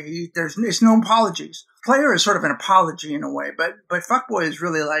is. There's no apologies. Player is sort of an apology in a way, but fuckboy is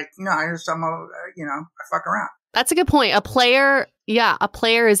really like, I fuck around. That's a good point. A player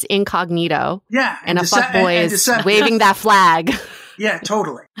is incognito. Yeah. And a fuckboy is waving that flag. Yeah,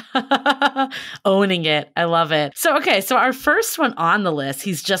 totally. Owning it. I love it. So our first one on the list,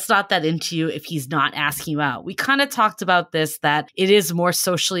 he's just not that into you if he's not asking you out. We kind of talked about this, that it is more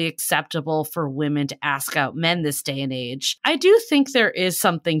socially acceptable for women to ask out men this day and age. I do think there is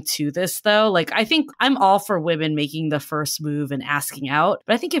something to this though. Like, I think I'm all for women making the first move and asking out.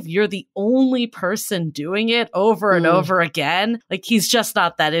 But I think if you're the only person doing it over and over again, like he's just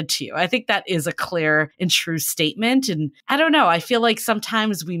not that into you. I think that is a clear and true statement. And I don't know. I feel like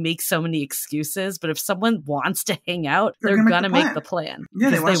sometimes we make so many excuses, but if someone wants to hang out, they're going to make the plan. Yeah,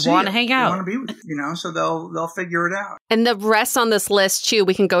 they want to hang out. They want to be with you, so they'll figure it out. And the rest on this list too,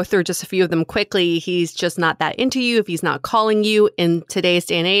 we can go through just a few of them quickly. He's just not that into you if he's not calling you in today's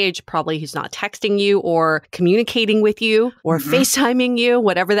day and age. Probably he's not texting you or communicating with you or FaceTiming you,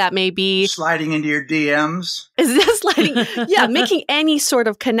 whatever that may be. Sliding into your DMs. Is this sliding? Yeah, making any sort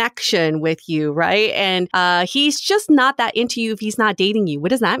of connection with you, right? And he's just not that into you if he's not dating you. What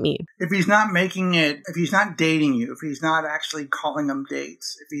does that mean? If he's not making it, if he's not dating you, if he's not actually calling them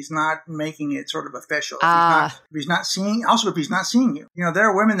dates, if he's not making it sort of official, if he's not seeing you. There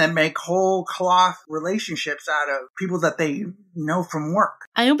are women that make whole cloth relationships out of people that they know from work.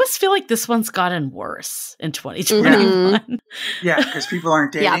 I almost feel like this one's gotten worse in 2021. Yeah, because people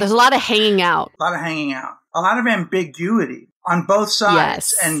aren't dating. Yeah, there's a lot of hanging out. A lot of ambiguity. on both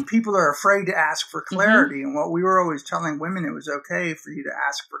sides. Yes. And people are afraid to ask for clarity. And what we were always telling women, it was okay for you to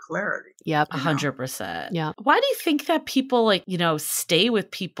ask for clarity. Yep. 100%. Yeah. Why do you think that people stay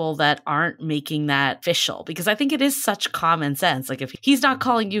with people that aren't making that official? Because I think it is such common sense. Like if he's not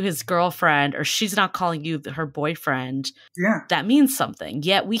calling you his girlfriend or she's not calling you her boyfriend, that means something.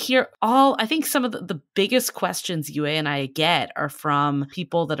 Yet we hear I think some of the biggest questions Yue and I get are from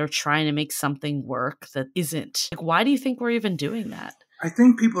people that are trying to make something work that isn't. Like, why do you think we're even doing that? I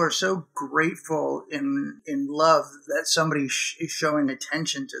think people are so grateful in love that somebody is showing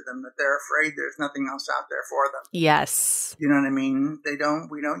attention to them that they're afraid there's nothing else out there for them. Yes. You know what I mean?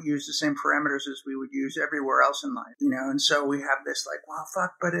 We don't use the same parameters as we would use everywhere else in life, and so we have this like, well,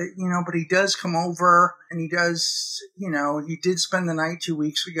 fuck, but but he does come over and he does, he did spend the night 2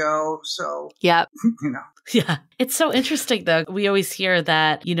 weeks ago. So, yep. Yeah. It's so interesting, though. We always hear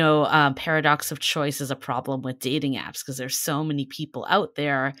that, paradox of choice is a problem with dating apps because there's so many people out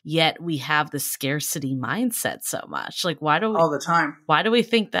there, yet we have the scarcity mindset so much. Like, why do we... all the time. Why do we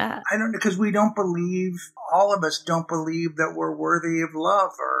think that? I don't know, because we don't believe, all of us don't believe that we're worthy of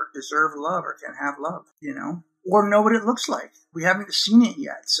love or deserve love or can have love, or know what it looks like. We haven't seen it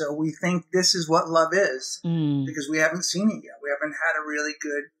yet. So we think this is what love is because we haven't seen it yet. We haven't had a really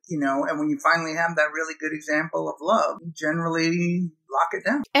good, and when you finally have that really good example of love, you generally lock it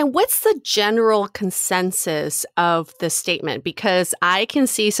down. And what's the general consensus of the statement? Because I can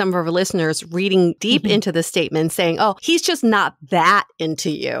see some of our listeners reading deep into the statement saying, oh, he's just not that into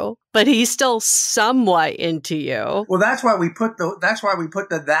you, but he's still somewhat into you. Well, that's why we put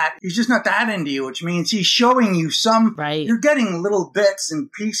that he's just not that into you, which means he's showing you some, right. You're getting little bits and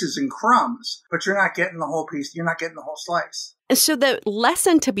pieces and crumbs, but you're not getting the whole piece. You're not getting the whole slice. And so the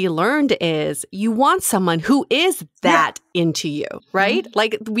lesson to be learned is you want someone who is that into you, right?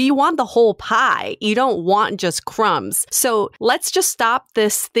 Like we want the whole pie. You don't want just crumbs. So let's just stop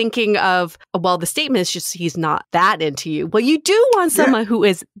this thinking of, well, the statement is just he's not that into you. Well, you do want someone who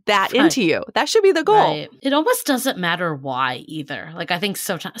is that into you. That should be the goal. Right. It almost doesn't matter why either. Like I think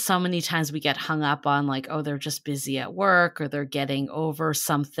so many times we get hung up on like, oh, they're just busy at work or they're getting over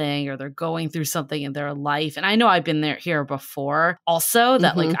something or they're going through something in their life. And I know I've been here before also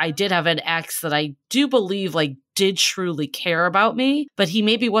that like I did have an ex that I do believe like did truly care about me, but he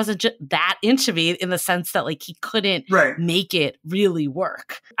maybe wasn't just that into me in the sense that like he couldn't make it really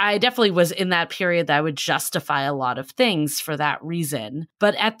work. I definitely was in that period that I would justify a lot of things for that reason.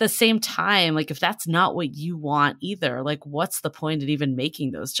 But at the same time, like if that's not what you want either, like what's the point of even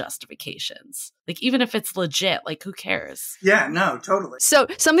making those justifications? Like even if it's legit, like who cares? Yeah, no, totally. So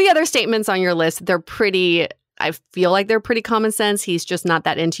some of the other statements on your list, I feel like they're pretty common sense. He's just not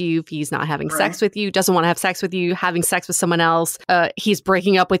that into you. If he's not having sex with you, doesn't want to have sex with you, having sex with someone else, he's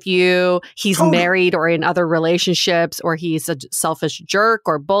breaking up with you, he's married or in other relationships, or he's a selfish jerk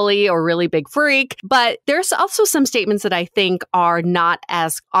or bully or really big freak. But there's also some statements that I think are not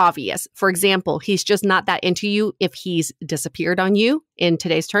as obvious. For example, he's just not that into you if he's disappeared on you. In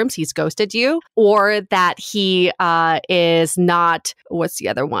today's terms, he's ghosted you, or that he is not, what's the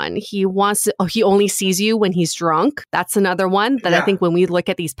other one? He only sees you when he's drunk. That's another one that I think when we look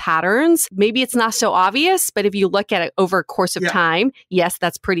at these patterns, maybe it's not so obvious, but if you look at it over a course of time, yes,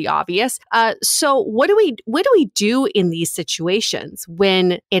 that's pretty obvious. So what do we do in these situations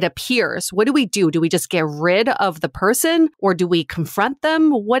when it appears? What do we do? Do we just get rid of the person or do we confront them?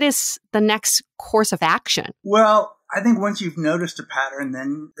 What is the next course of action? Well, I think once you've noticed a pattern,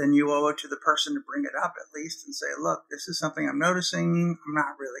 then you owe it to the person to bring it up at least and say, look, this is something I'm noticing. I'm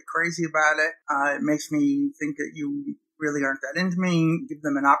not really crazy about it. It makes me think that you really aren't that into me. Give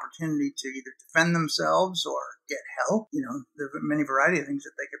them an opportunity to either defend themselves or get help. There are many variety of things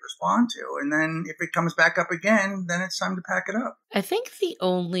that they could respond to. And then if it comes back up again, then it's time to pack it up. I think the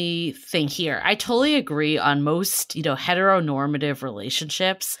only thing here, I totally agree on most, heteronormative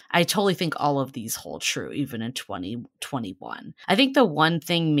relationships. I totally think all of these hold true, even in 2021. I think the one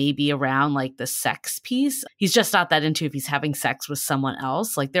thing maybe around like the sex piece, he's just not that into if he's having sex with someone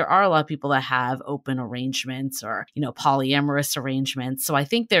else. Like there are a lot of people that have open arrangements or, polyamorous arrangements. So I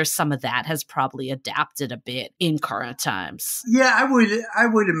think there's some of that has probably adapted a bit in current times. Yeah, I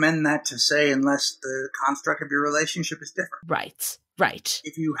would amend that to say unless the construct of your relationship is different. Right.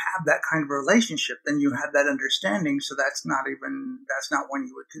 If you have that kind of relationship, then you have that understanding. So that's not one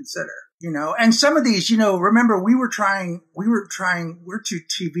you would consider, and some of these, remember we're two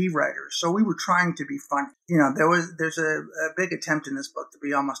TV writers. So we were trying to be funny. There's a big attempt in this book to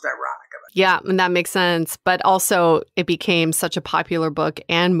be almost ironic about Yeah, and that makes sense. But also, it became such a popular book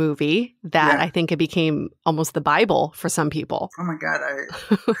and movie that I think it became almost the Bible for some people. Oh my God,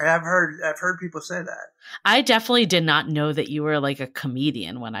 I've heard people say that. I definitely did not know that you were like a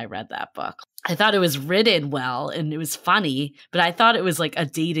comedian when I read that book. I thought it was written well and it was funny, but I thought it was like a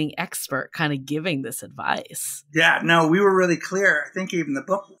dating expert kind of giving this advice. Yeah, no, we were really clear. I think even the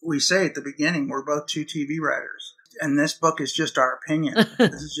book we say at the beginning, we're both two TV writers. And this book is just our opinion.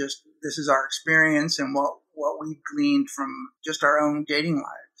 This is our experience and what we've gleaned from just our own dating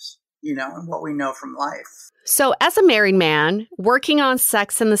lives, you know, and what we know from life. So as a married man, working on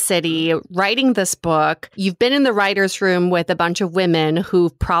Sex and the City, writing this book, you've been in the writer's room with a bunch of women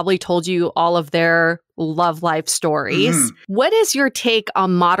who've probably told you all of their love life stories. Mm-hmm. What is your take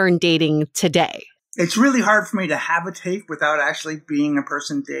on modern dating today? It's really hard for me to have a take without actually being a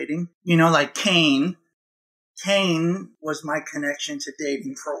person dating. You know, like Kane was my connection to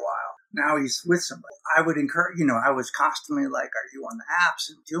dating for a while. Now he's with somebody. I would encourage, you know, I was constantly like, are you on the apps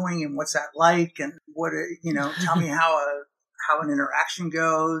and doing, and what's that like? And what, you know, tell me how an interaction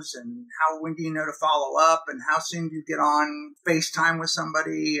goes and when do you know to follow up and how soon do you get on FaceTime with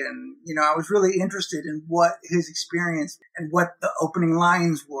somebody? And, you know, I was really interested in what his experience and what the opening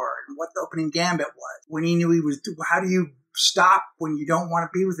lines were and what the opening gambit was. When he knew how do you stop when you don't want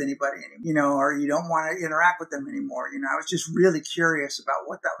to be with anybody anymore, you know, or you don't want to interact with them anymore. You know, I was just really curious about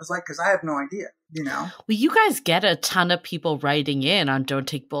what that was like because I have no idea, you know. Well, you guys get a ton of people writing in on Don't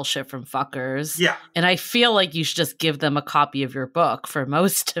Take Bullshit from Fuckers. Yeah. And I feel like you should just give them a copy of your book for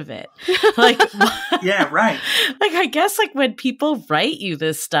most of it. Like, yeah, right. Like, I guess like when people write you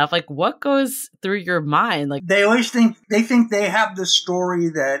this stuff, like what goes through your mind? Like they always think they have the story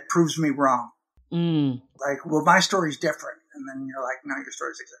that proves me wrong. Like, well, my story's different. And then you're like, no, your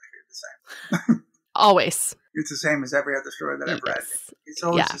story's exactly the same. Always. It's the same as every other story that I've read. It's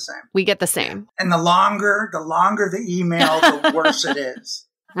always the same. We get the same. And the longer the email, the worse it is.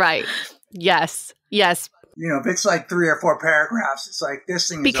 Right. Yes. Yes. You know, if it's like 3 or 4 paragraphs, it's like this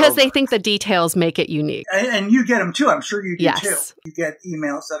thing because is over. They think the details make it unique. And you get them too. I'm sure you do too. Yes. You get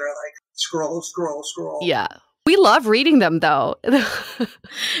emails that are like scroll. Yeah. We love reading them, though.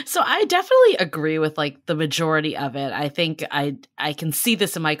 So I definitely agree with like the majority of it. I think I can see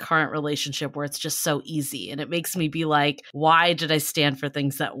this in my current relationship where it's just so easy. And it makes me be like, why did I stand for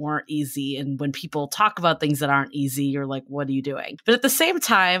things that weren't easy? And when people talk about things that aren't easy, you're like, what are you doing? But at the same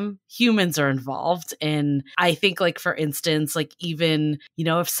time, humans are involved. And I think like, for instance, like even, you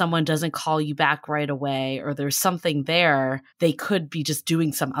know, if someone doesn't call you back right away or there's something there, they could be just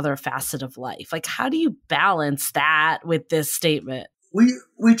doing some other facet of life. Like, how do you balance that with this statement? We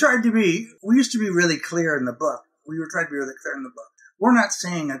used to be really clear in the book. We're not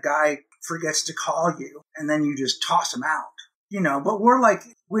saying a guy forgets to call you and then you just toss him out, you know, but we're like,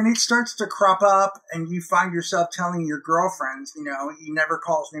 when it starts to crop up and you find yourself telling your girlfriends, you know, he never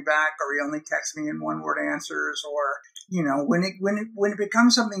calls me back or he only texts me in 1-word answers, or, you know, when it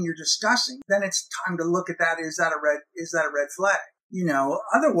becomes something you're discussing, then it's time to look at that. Is that a red flag? You know,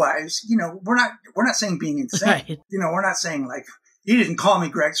 otherwise, you know, we're not saying being insane. Right. You know, we're not saying like, he didn't call me,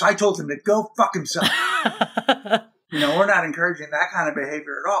 Greg, so I told him to go fuck himself. You know, we're not encouraging that kind of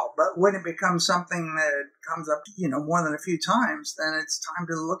behavior at all. But when it becomes something that comes up, you know, more than a few times, then it's time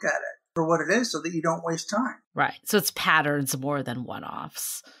to look at it for what it is so that you don't waste time. Right. So it's patterns more than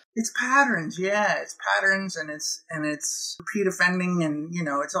one-offs. It's patterns, yeah. It's patterns and it's repeat offending and, you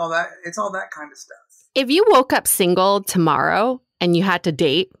know, it's all that kind of stuff. If you woke up single tomorrow and you had to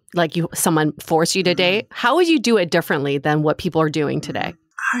date, like someone forced you to date, how would you do it differently than what people are doing today?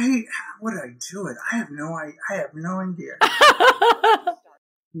 Would I do it? I have no idea.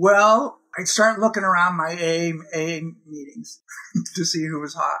 Well, I'd start looking around my AA meetings to see who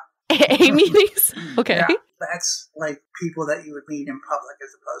was hot. AA meetings? Okay. Yeah, that's like people that you would meet in public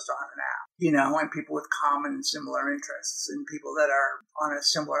as opposed to on an app, you know, and people with common and similar interests and people that are on a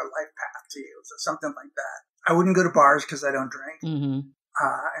similar life path to you. So something like that. I wouldn't go to bars because I don't drink. Mm-hmm.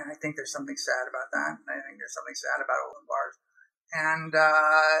 And I think there's something sad about that. I think there's something sad about open bars. And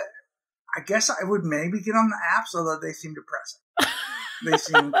I guess I would maybe get on the apps, although they seem depressing.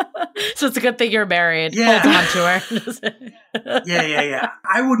 So it's a good thing you're married. Yeah. Hold on to her. Yeah.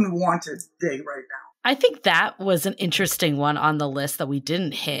 I wouldn't want to date right now. I think that was an interesting one on the list that we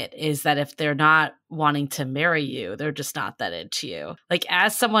didn't hit, is that if they're not wanting to marry you, they're just not that into you. Like,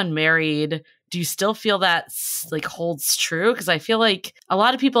 as someone married, do you still feel that like holds true? Because I feel like a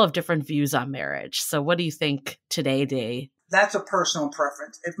lot of people have different views on marriage. So what do you think today, Day? That's a personal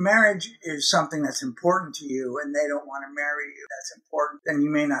preference. If marriage is something that's important to you and they don't want to marry you, that's important, then you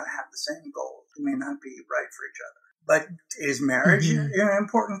may not have the same goals. You may not be right for each other. But is marriage an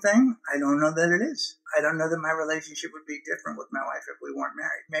important thing? I don't know that it is. I don't know that my relationship would be different with my wife if we weren't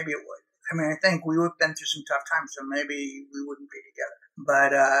married. Maybe it would. I mean, I think we would have been through some tough times, so maybe we wouldn't be together.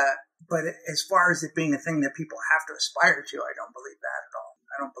 But as far as it being a thing that people have to aspire to, I don't believe that at all.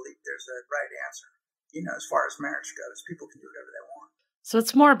 I don't believe there's a right answer. You know, as far as marriage goes, people can do whatever they want. So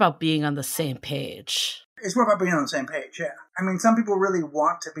it's more about being on the same page. It's more about being on the same page, yeah. I mean, some people really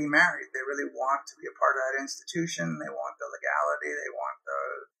want to be married. They really want to be a part of that institution. They want the legality.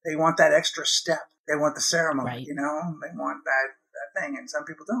 They want that extra step. They want the ceremony, right. You know? They want that thing, and some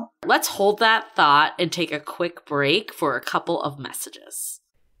people don't. Let's hold that thought and take a quick break for a couple of messages.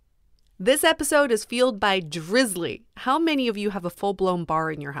 This episode is fueled by Drizzly. How many of you have a full-blown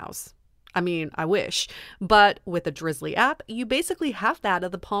bar in your house? I mean, I wish. But with the Drizzly app, you basically have that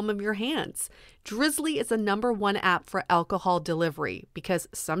at the palm of your hands. Drizzly is the #1 app for alcohol delivery because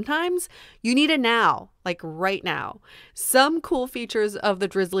sometimes you need it now, like right now. Some cool features of the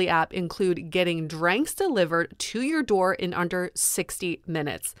Drizzly app include getting drinks delivered to your door in under 60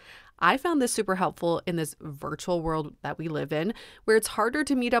 minutes. I found this super helpful in this virtual world that we live in, where it's harder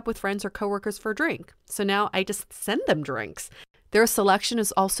to meet up with friends or coworkers for a drink. So now I just send them drinks. Their selection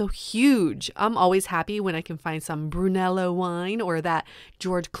is also huge. I'm always happy when I can find some Brunello wine or that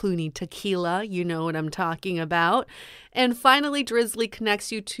George Clooney tequila. You know what I'm talking about. And finally, Drizzly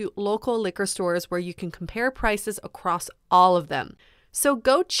connects you to local liquor stores where you can compare prices across all of them. So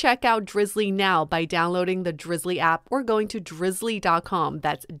go check out Drizzly now by downloading the Drizzly app or going to drizzly.com.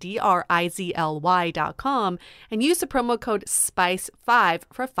 That's DRIZLY.com and use the promo code SPICE5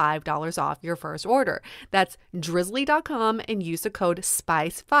 for $5 off your first order. That's drizzly.com and use the code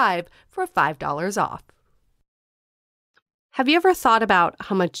SPICE5 for $5 off. Have you ever thought about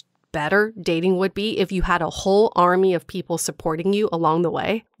how much better dating would be if you had a whole army of people supporting you along the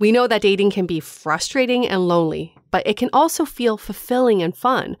way? We know that dating can be frustrating and lonely, but it can also feel fulfilling and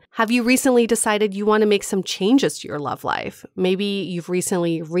fun. Have you recently decided you want to make some changes to your love life? Maybe you've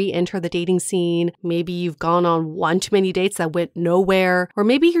recently re-entered the dating scene. Maybe you've gone on one too many dates that went nowhere. Or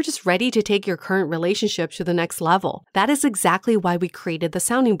maybe you're just ready to take your current relationship to the next level. That is exactly why we created the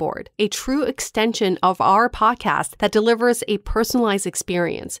Sounding Board, a true extension of our podcast that delivers a personalized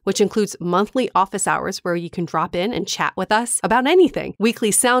experience, which includes monthly office hours where you can drop in and chat with us about anything, weekly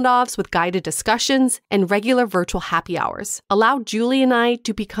sound-offs with guided discussions, and regular virtual happy hours. Allow Julie and I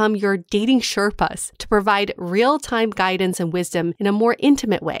to become your dating Sherpas to provide real-time guidance and wisdom in a more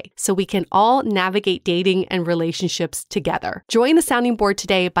intimate way so we can all navigate dating and relationships together. Join the Sounding Board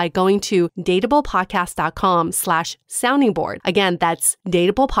today by going to dateablepodcast.com/sounding board. Again, that's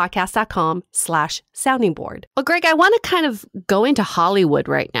dateablepodcast.com/sounding board. Well, Greg, I want to kind of go into Hollywood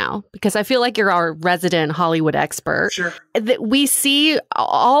right now because I feel like you're our resident Hollywood expert. Sure. We see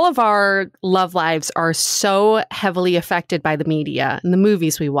all of our love lives are so heavily affected by the media and the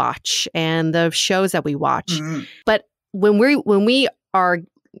movies we watch and the shows that we watch. Mm-hmm. But when we are,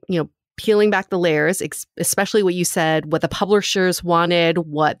 peeling back the layers, especially what you said, what the publishers wanted,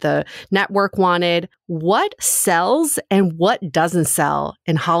 what the network wanted, what sells and what doesn't sell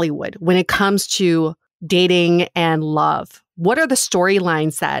in Hollywood when it comes to dating and love? What are the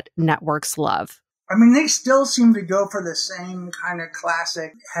storylines that networks love? I mean, they still seem to go for the same kind of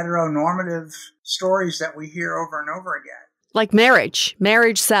classic heteronormative stories that we hear over and over again. Like marriage.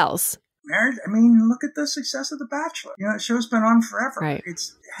 Marriage sells. Marriage? I mean, look at the success of The Bachelor. The show's been on forever. Right.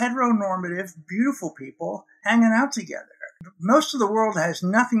 It's heteronormative, beautiful people hanging out together. Most of the world has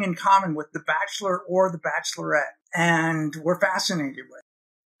nothing in common with The Bachelor or The Bachelorette, and we're fascinated with it.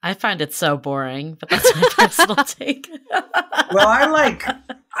 I find it so boring, but that's my personal take. Well, I like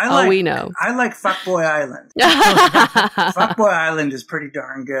we know. I like Fuckboy Island. Fuckboy Island is pretty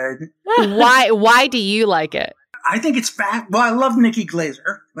darn good. Why do you like it? I think it's well, I love Nikki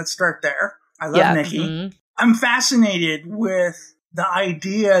Glaser. Let's start there. I love Nikki. Mm-hmm. I'm fascinated with the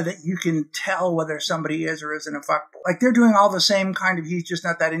idea that you can tell whether somebody is or isn't a fuckboy. Like, they're doing all the same kind of he's just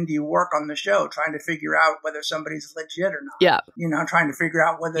not that into you work on the show, trying to figure out whether somebody's legit or not. Yeah. Trying to figure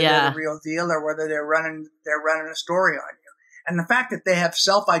out whether they're the real deal or whether they're running a story on you. And the fact that they have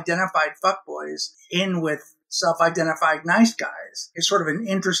self-identified fuckboys in with self-identified nice guys is sort of an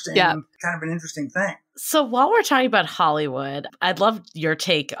interesting, kind of an interesting thing. So while we're talking about Hollywood, I'd love your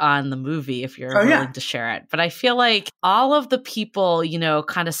take on the movie if you're willing to share it. But I feel like all of the people,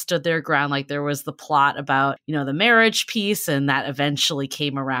 kind of stood their ground. Like, there was the plot about, the marriage piece, and that eventually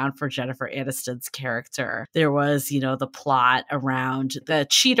came around for Jennifer Aniston's character. There was, the plot around the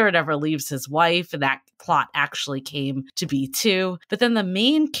cheater never leaves his wife, and that plot actually came to be too. But then the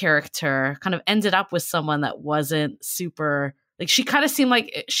main character kind of ended up with someone that wasn't super Like she kind of seemed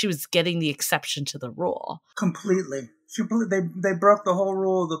like she was getting the exception to the rule. Completely. They broke the whole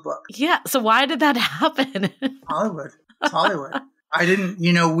rule of the book. Yeah. So why did that happen? Hollywood. It's Hollywood. I didn't,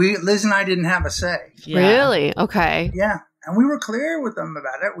 Liz and I didn't have a say. Yeah. Really? Okay. Yeah. And we were clear with them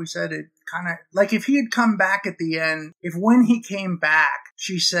about it. We said it kind of, like if he had come back at the end, if when he came back,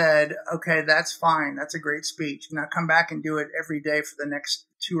 she said, okay, that's fine. That's a great speech. Now come back and do it every day for the next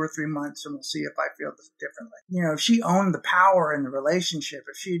 2 or 3 months and we'll see if I feel this differently. If she owned the power in the relationship,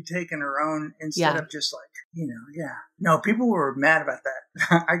 if she had taken her own instead of just like, No, people were mad about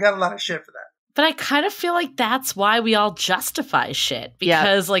that. I got a lot of shit for that. But I kind of feel like that's why we all justify shit.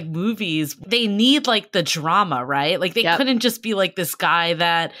 Because, like, movies, they need, like, the drama, right? Like, they couldn't just be, like, this guy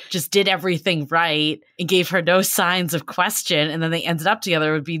that just did everything right and gave her no signs of question, and then they ended up together.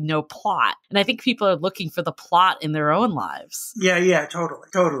 There would be no plot. And I think people are looking for the plot in their own lives. Yeah, totally.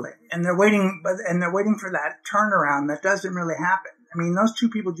 And they're waiting for that turnaround that doesn't really happen. I mean, those two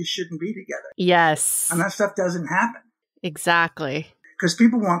people just shouldn't be together. Yes. And that stuff doesn't happen. Exactly. Because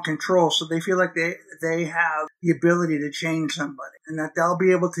people want control, so they feel like they have the ability to change somebody and that they'll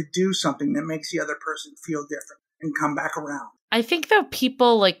be able to do something that makes the other person feel different and come back around. I think that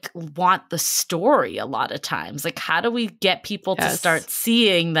people like want the story a lot of times. Like, how do we get people to start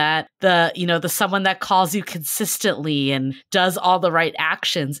seeing that the someone that calls you consistently and does all the right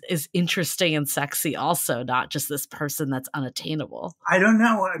actions is interesting and sexy also, not just this person that's unattainable? I don't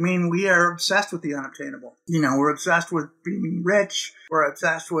know. I mean, we are obsessed with the unattainable. We're obsessed with being rich. We're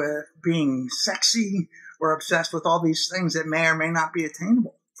obsessed with being sexy. We're obsessed with all these things that may or may not be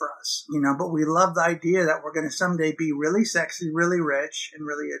attainable for us, but we love the idea that we're going to someday be really sexy, really rich, and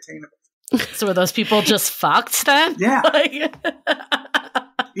really attainable. So are those people just fucked then? Yeah.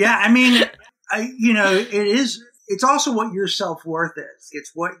 Yeah. I mean, it's also what your self-worth is.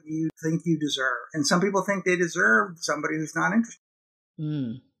 It's what you think you deserve. And some people think they deserve somebody who's not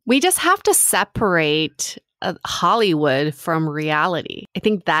interested. We just have to separate Hollywood from reality. I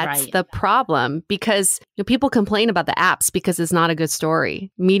think that's the problem because people complain about the apps because it's not a good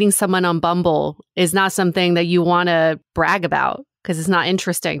story. Meeting someone on Bumble is not something that you want to brag about because it's not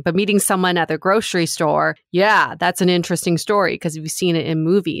interesting. But meeting someone at the grocery store, that's an interesting story because we've seen it in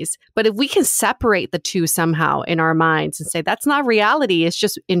movies. But if we can separate the two somehow in our minds and say that's not reality, it's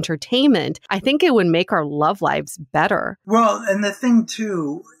just entertainment, I think it would make our love lives better. Well, and the thing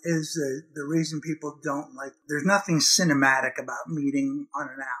too is the reason people don't like, there's nothing cinematic about meeting on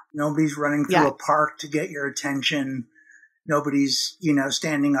an app. Nobody's running through a park to get your attention. Nobody's,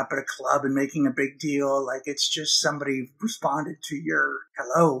 standing up at a club and making a big deal. Like it's just somebody responded to your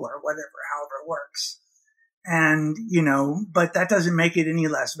hello or whatever, however it works. And, but that doesn't make it any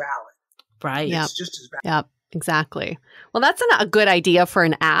less valid. Right. It's just as valid. Yep. Exactly. Well, that's a good idea for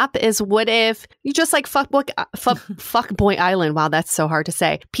an app is what if you just like Fuckboy Island. Wow, that's so hard to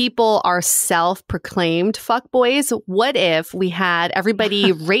say. People are self-proclaimed fuckboys. What if we had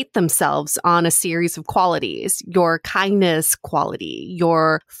everybody rate themselves on a series of qualities, your kindness quality,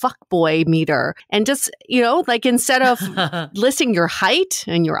 your fuckboy meter, and just, like instead of listing your height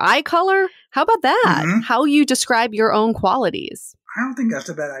and your eye color, how about that? Mm-hmm. How you describe your own qualities? I don't think that's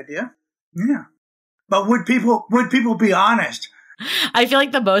a bad idea. Yeah. But would people be honest? I feel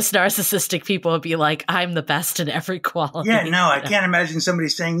like the most narcissistic people would be like, I'm the best in every quality. Yeah, no, I can't imagine somebody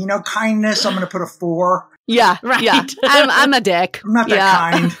saying, kindness, I'm going to put a 4. Yeah, right. Yeah. I'm a dick. I'm not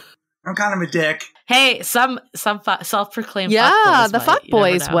that kind. I'm kind of a dick. Hey, some self-proclaimed fuckboys the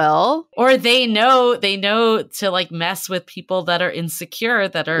fuckboys will. Or they know to like mess with people that are insecure,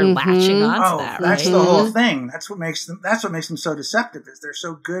 that are latching onto that, right? That's the whole thing. That's what makes them so deceptive is they're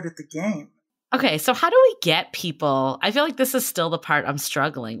so good at the game. Okay, so how do we get people, I feel like this is still the part I'm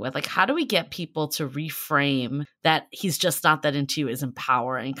struggling with. Like, how do we get people to reframe that he's just not that into you is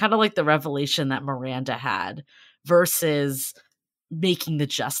empowering? Kind of like the revelation that Miranda had versus making the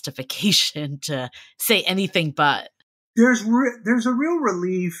justification to say anything but. There's a real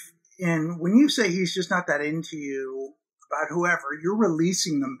relief in when you say he's just not that into you about whoever, you're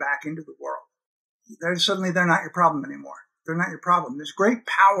releasing them back into the world. They're not your problem anymore. They're not your problem. There's great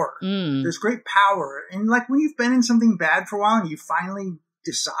power. There's great power. And like when you've been in something bad for a while and you finally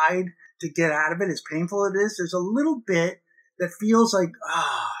decide to get out of it, as painful it is, there's a little bit that feels like,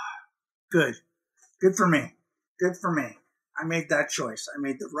 good. Good for me. Good for me. I made that choice. I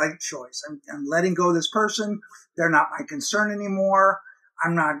made the right choice. I'm letting go of this person. They're not my concern anymore.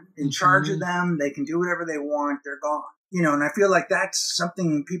 I'm not in charge of them. They can do whatever they want. They're gone. And I feel like that's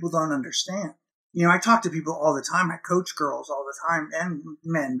something people don't understand. I talk to people all the time. I coach girls all the time and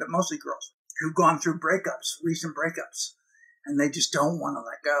men, but mostly girls who've gone through recent breakups, and they just don't want to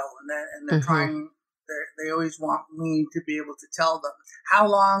let go. And they're They always want me to be able to tell them how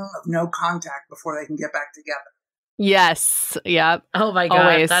long of no contact before they can get back together. Yes. Yep. Oh my God.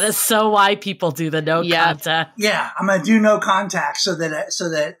 Always. That is so why people do the no contact. Yeah. I'm going to do no contact so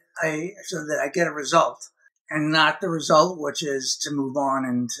that I get a result, and not the result, which is to move on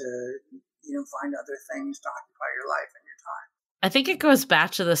and to, find other things to occupy your life and your time. I think it goes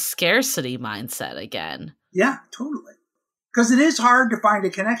back to the scarcity mindset again. Yeah, totally. Because it is hard to find a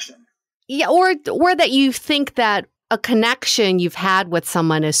connection. Yeah. Or that you think that a connection you've had with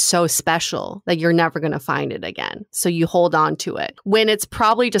someone is so special that you're never going to find it again. So you hold on to it when it's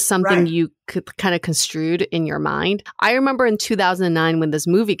probably just something you could kind of construed in your mind. I remember in 2009 when this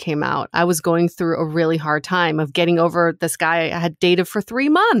movie came out, I was going through a really hard time of getting over this guy I had dated for 3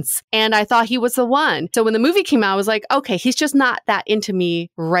 months. And I thought he was the one. So when the movie came out, I was like, okay, he's just not that into me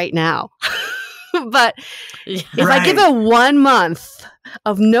right now. But if I give it 1 month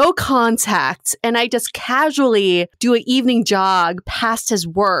of no contact and I just casually do an evening jog past his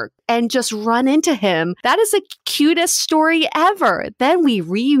work and just run into him, that is the cutest story ever. Then we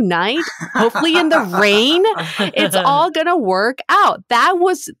reunite, hopefully in the rain. It's all going to work out. That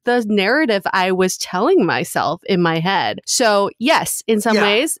was the narrative I was telling myself in my head. So yes, in some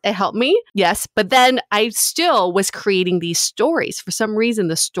ways it helped me. Yes. But then I still was creating these stories. For some reason,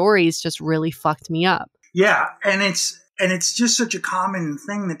 the stories just really fucked me up. Yeah. And it's just such a common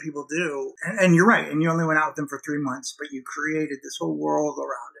thing that people do. And you're right. And you only went out with them for 3 months, but you created this whole world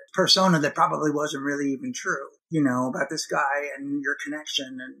around it. Persona that probably wasn't really even true, about this guy and your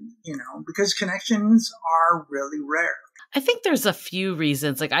connection. And, because connections are really rare. I think there's a few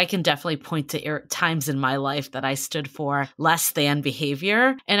reasons. Like I can definitely point to times in my life that I stood for less than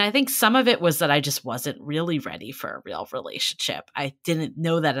behavior. And I think some of it was that I just wasn't really ready for a real relationship. I didn't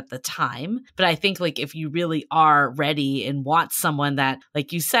know that at the time. But I think like if you really are ready and want someone that,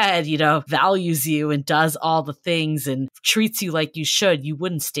 like you said, values you and does all the things and treats you like you should, you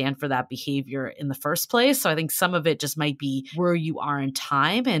wouldn't stand for that behavior in the first place. So I think some of it just might be where you are in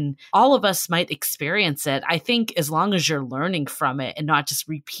time, and all of us might experience it. I think as long as you're learning from it and not just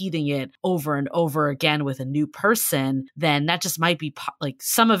repeating it over and over again with a new person, then that just might be like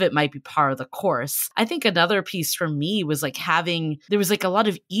some of it might be part of the course. I think another piece for me was like there was like a lot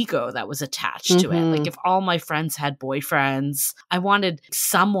of ego that was attached to it. Like if all my friends had boyfriends, I wanted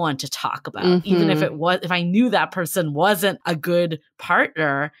someone to talk about, even if I knew that person wasn't a good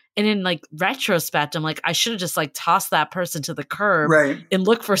partner. And in like retrospect, I'm like, I should have just like tossed that person to the curb and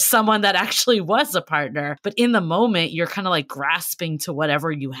look for someone that actually was a partner. But in the moment, you're kind of like grasping to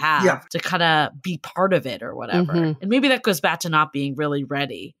whatever you have to kind of be part of it or whatever. And maybe that goes back to not being really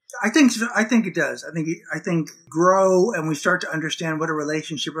ready. I think it does. I think grow and we start to understand what a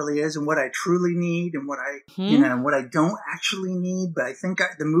relationship really is and what I truly need and what what I don't actually need. But I think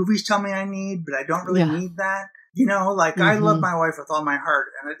the movies tell me I need, but I don't really need that. I love my wife with all my heart.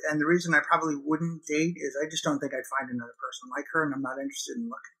 And the reason I probably wouldn't date is I just don't think I'd find another person like her, and I'm not interested in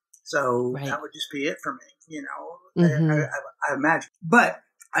looking. So that would just be it for me, I imagine. But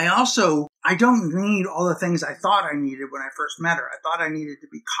I don't need all the things I thought I needed when I first met her. I thought I needed to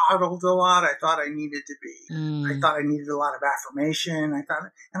be coddled a lot. I thought I needed a lot of affirmation. I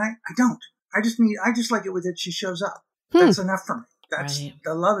don't. I just like it with it. She shows up. That's enough for me.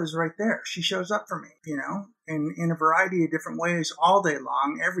 The love is right there. She shows up for me, in a variety of different ways all day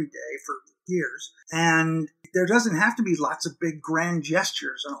long, every day for years. And there doesn't have to be lots of big grand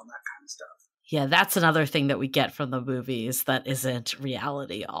gestures and all that kind of stuff. Yeah, that's another thing that we get from the movies that isn't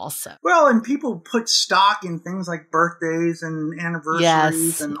reality also. Well, and people put stock in things like birthdays and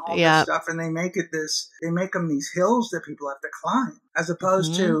anniversaries and all this stuff, and they make them these hills that people have to climb, as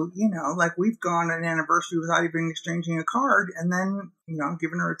opposed to, like we've gone an anniversary without even exchanging a card, and then,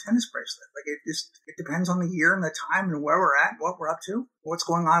 giving her a tennis bracelet. Like it depends on the year and the time and where we're at, what we're up to, what's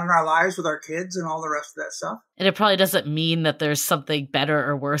going on in our lives with our kids and all the rest of that stuff. And it probably doesn't mean that there's something better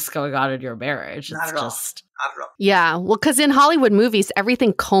or worse going on in your marriage. Not at all. Yeah, well, because in Hollywood movies,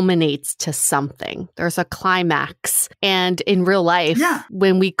 everything culminates to something. There's a climax. And in real life,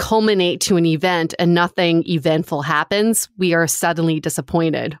 when we culminate to an event and nothing eventful happens, we are suddenly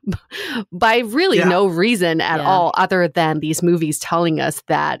disappointed by really no reason at all, other than these movies telling us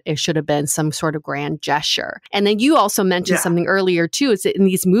that it should have been some sort of grand gesture. And then you also mentioned something earlier, too, is that in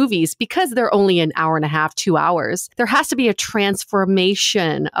these movies, because they're only an hour and a half, 2 hours, there has to be a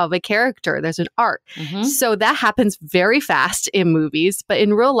transformation of a character. There's an arc. So that happens very fast in movies, but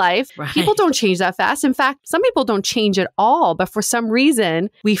in real life, people don't change that fast. In fact, some people don't change at all, but for some reason,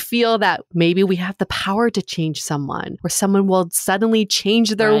 we feel that maybe we have the power to change someone, or someone will suddenly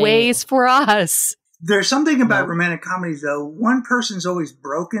change their ways for us. There's something about romantic comedies, though. One person's always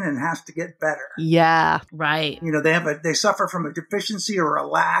broken and has to get better. Yeah. Right. You know, they suffer from a deficiency or a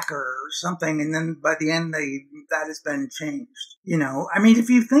lack or something, and then by the end, that has been changed. You know, I mean, if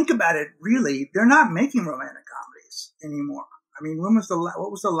you think about it, really, they're not making romantic comedies anymore. I mean, what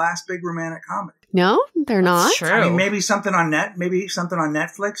was the last big romantic comedy? No, they're not. True. I mean, maybe something on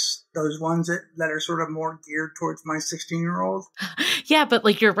Netflix. Those ones that are sort of more geared towards my 16-year-old. Yeah, but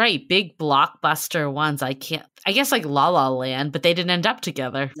like you're right, big blockbuster ones. I guess like La La Land, but they didn't end up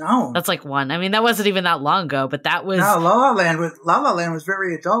together. No, that's like one. I mean, that wasn't even that long ago, but that was La La Land was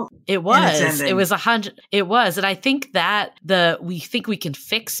very adult. It was. It was 100. It was, and I think that we think we can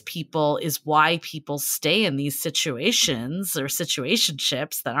fix people is why people stay in these situations or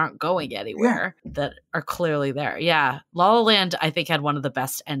situationships that aren't going anywhere. Yeah. That are clearly there. Yeah, La La Land I think had one of the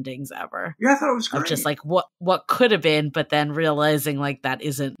best endings ever. Yeah, I thought it was great. Of just like what could have been, but then realizing like that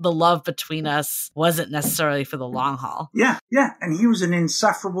isn't the love between us wasn't necessarily for the long haul. Yeah, and he was an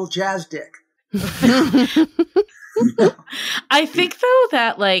insufferable jazz dick. I think though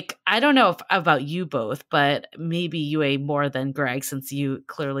that like I don't know about you both, but maybe you more than Greg, since you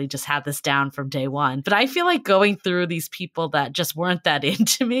clearly just had this down from day one. But I feel like going through these people that just weren't that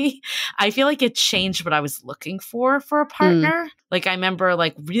into me, I feel like it changed what I was looking for a partner. Like I remember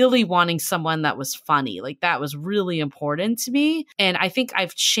like really wanting someone that was funny, like that was really important to me. And I think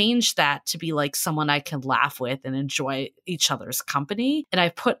I've changed that to be like someone I can laugh with and enjoy each other's company. And I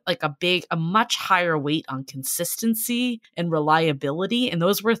put like a much higher weight on consistency and reliability. And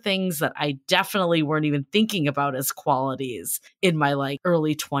those were things that I definitely weren't even thinking about as qualities in my like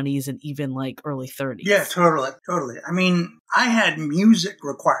early 20s and even like early 30s. Yeah, totally. I mean, I had music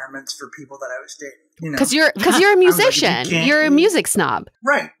requirements for people that I was dating. Because you're a musician. Like, you're a music snob.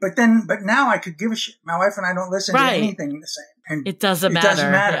 Right. But now I could give a shit. My wife and I don't listen to anything the same. And it doesn't matter.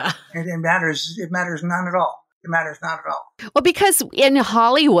 Yeah. It matters. It matters none at all. It matters not at all. Well, because in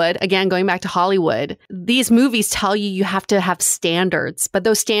Hollywood, again, going back to Hollywood, these movies tell you have to have standards, but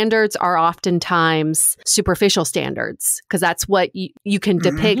those standards are oftentimes superficial standards because that's what you can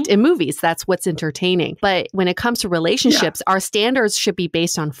depict in movies. That's what's entertaining. But when it comes to relationships, our standards should be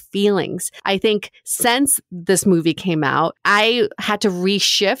based on feelings. I think since this movie came out, I had to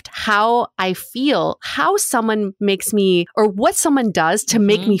reshift how I feel, how someone makes me, or what someone does to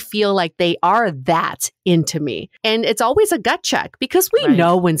make me feel like they are that into me. And it's always a gut check because we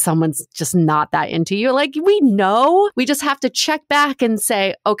know when someone's just not that into you. Like we just have to check back and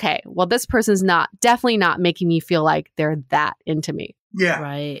say, okay, well, this person's definitely not making me feel like they're that into me. Yeah,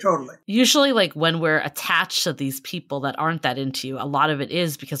 right. Totally. Usually like when we're attached to these people that aren't that into you, a lot of it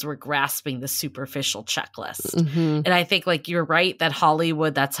is because we're grasping the superficial checklist. And I think like you're right that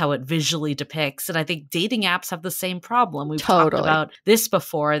Hollywood, that's how it visually depicts. And I think dating apps have the same problem. We've talked about this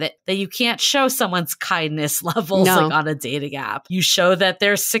before, that you can't show someone's kindness levels like on a dating app. You show that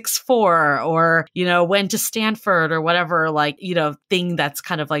they're 6'4" or, went to Stanford or whatever, like, thing that's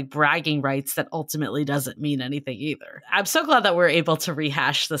kind of like bragging rights that ultimately doesn't mean anything either. I'm so glad that we're able to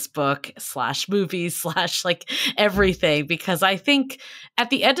rehash this book / movies / like everything, because I think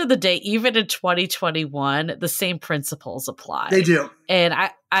at the end of the day, even in 2021, the same principles apply. They do. And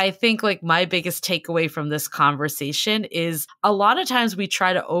I think like my biggest takeaway from this conversation is a lot of times we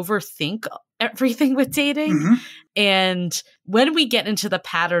try to overthink everything with dating. And when we get into the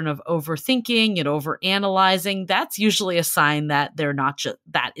pattern of overthinking and overanalyzing, that's usually a sign that they're not just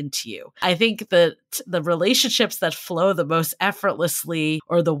that into you. I think that the relationships that flow the most effortlessly,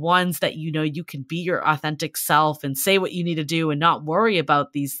 or the ones that, you can be your authentic self and say what you need to do and not worry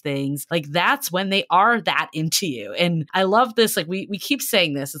about these things, like that's when they are that into you. And I love this. Like we keep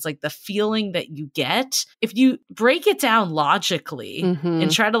saying this, it's like the feeling that you get if you break it down logically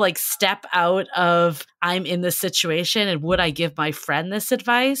and try to like step out of I'm in this situation and would I give my friend this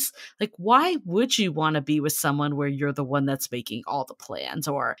advice? Like, why would you want to be with someone where you're the one that's making all the plans,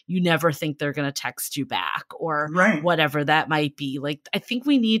 or you never think they're going to text you back, or whatever that might be? Like, I think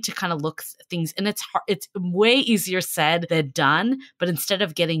we need to kind of look at things, and it's hard. It's way easier said than done, but instead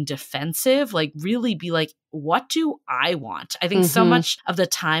of getting defensive, like really be like, what do I want? I think so much of the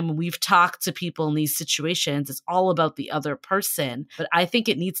time when we've talked to people in these situations, it's all about the other person. But I think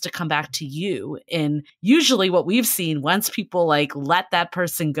it needs to come back to you. And usually what we've seen, once people like let that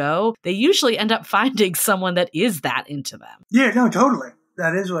person go, they usually end up finding someone that is that into them. Yeah, no, totally.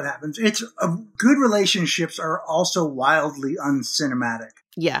 That is what happens. It's good relationships are also wildly uncinematic.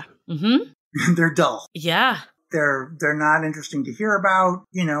 Yeah. They're dull. Yeah. They're not interesting to hear about.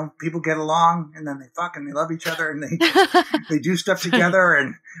 You know, people get along and then they fuck and they love each other and they do stuff together.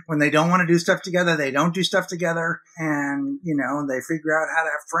 And when they don't want to do stuff together, they don't do stuff together. And, you know, they figure out how to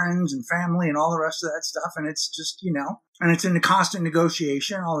have friends and family and all the rest of that stuff. And it's just, you know, and it's in a constant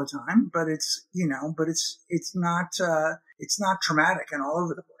negotiation all the time, but it's, you know, but it's not traumatic and all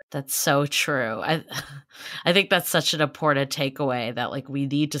over the place. That's so true. I think that's such an important takeaway that like we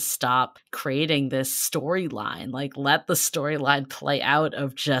need to stop creating this storyline. Like let the storyline play out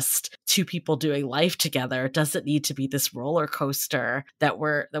of just two people doing life together. It doesn't need to be this roller coaster that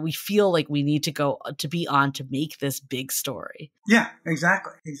we feel like we need to be on to make this big story. Yeah,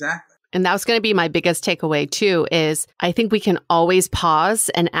 exactly. And that was going to be my biggest takeaway too, is I think we can always pause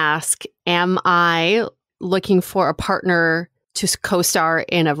and ask, am I looking for a partner to co-star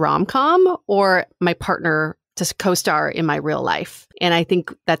in a rom-com or my partner to co-star in my real life? And I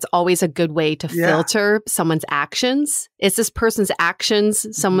think that's always a good way to filter someone's actions. Is this person's actions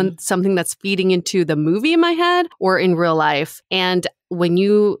something that's feeding into the movie in my head or in real life? And when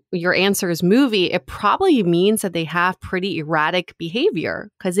your answer is movie, it probably means that they have pretty erratic behavior,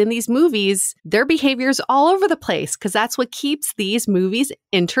 because in these movies, their behavior is all over the place, because that's what keeps these movies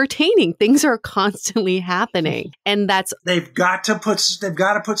entertaining. Things are constantly happening, and they've got to put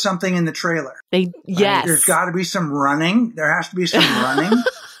something in the trailer. Yes, there's got to be some running. There has to be some running.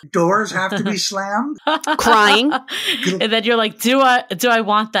 Doors have to be slammed. Crying. And then you're like, do I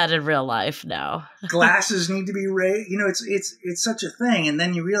want that in real life? No. Glasses need to be raised. You know, it's such a thing. And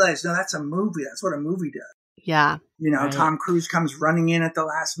then you realize, no, that's a movie. That's what a movie does. Yeah. You know, right. Tom Cruise comes running in at the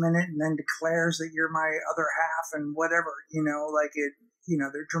last minute and then declares that you're my other half and whatever, you know, like it. You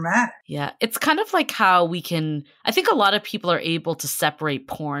know, they're dramatic. Yeah. It's kind of like how I think a lot of people are able to separate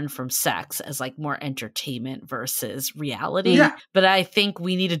porn from sex as like more entertainment versus reality. Yeah. But I think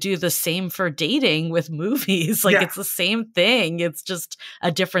we need to do the same for dating with movies. Like it's the same thing. It's just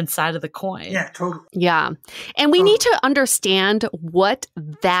a different side of the coin. Yeah, totally. Yeah. And we need to understand what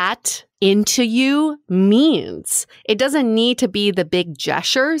that into you means. It doesn't need to be the big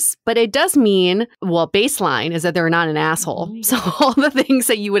gestures, but it does mean, well, baseline is that they're not an asshole. So all the things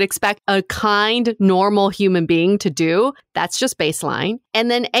that you would expect a kind, normal human being to do, that's just baseline. And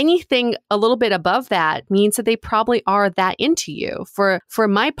then anything a little bit above that means that they probably are that into you. For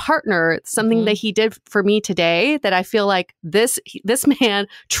my partner, something that he did for me today that I feel like this man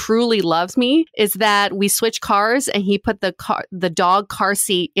truly loves me is that we switched cars and he put the dog car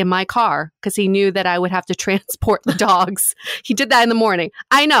seat in my car, because he knew that I would have to transport the dogs. He did that in the morning.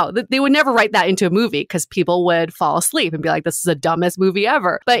 I know that they would never write that into a movie because people would fall asleep and be like, this is the dumbest movie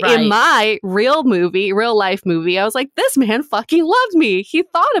ever. But in my real life movie, I was like, this man fucking loves me. He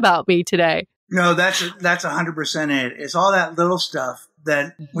thought about me today. No, that's 100% it. It's all that little stuff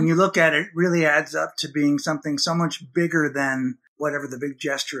that when you look at it really adds up to being something so much bigger than whatever the big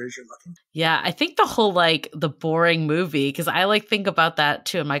gesture is you're looking for. Yeah, I think the whole the boring movie, because I think about that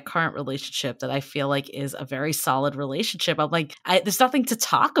too in my current relationship that I feel like is a very solid relationship. I'm like, there's nothing to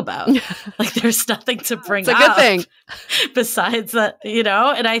talk about. Like there's nothing to bring up. It's a good thing. Besides that, you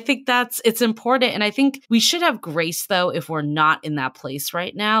know, and I think it's important. And I think we should have grace though if we're not in that place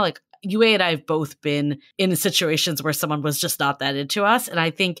right now. Like UA and I have both been in situations where someone was just not that into us. And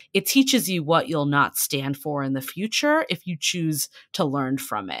I think it teaches you what you'll not stand for in the future if you choose to learn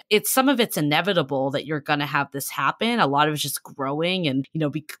from it. Some of it's inevitable that you're going to have this happen. A lot of it's just growing and, you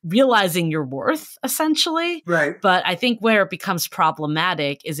know, realizing your worth essentially. Right. But I think where it becomes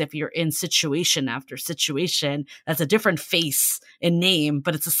problematic is if you're in situation after situation, that's a different face and name,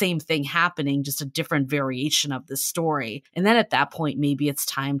 but it's the same thing happening, just a different variation of the story. And then at that point, maybe it's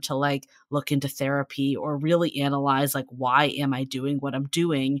time to look into therapy or really analyze why am I doing what I'm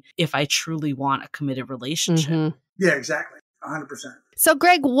doing if I truly want a committed relationship. Yeah, exactly. 100%. So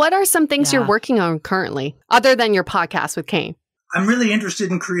Greg, what are some things you're working on currently other than your podcast with Kane? I'm really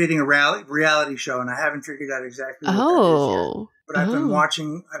interested in creating a reality show, and I haven't figured out exactly what that is yet. But I've been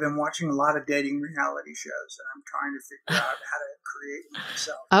watching a lot of dating reality shows, and I'm trying to figure out how to create one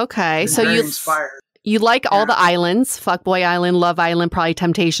myself. Okay, so you inspired. You like all the islands, Fuckboy Island, Love Island, probably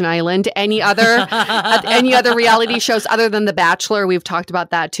Temptation Island. Any other reality shows other than The Bachelor? We've talked about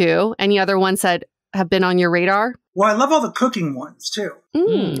that too. Any other ones that have been on your radar? Well, I love all the cooking ones too.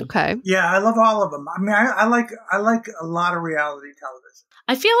 Okay. Yeah, I love all of them. I mean, I like a lot of reality television.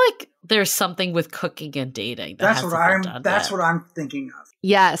 I feel like there's something with cooking and dating. That's what I'm thinking of.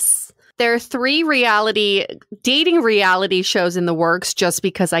 Yes. There are 3 dating reality shows in the works just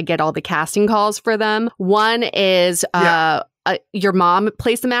because I get all the casting calls for them. One is your mom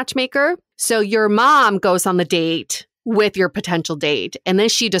plays the matchmaker. So your mom goes on the date with your potential date. And then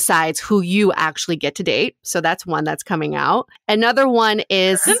she decides who you actually get to date. So that's one that's coming out. Another one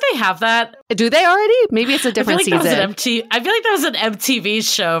is... Didn't they have that? Do they already? Maybe it's a different season. I feel like that was an MTV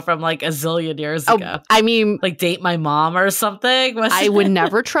show from like a zillion years ago. I mean... Like Date My Mom or something? I would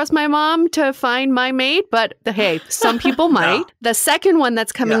never trust my mom to find my mate, but hey, some people might. No. The second one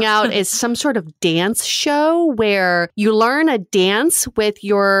that's coming out is some sort of dance show where you learn a dance with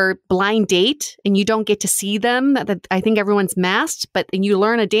your blind date and you don't get to see them. I think everyone's masked, but you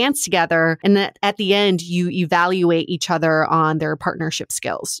learn a dance together, and that at the end you evaluate each other on their partnership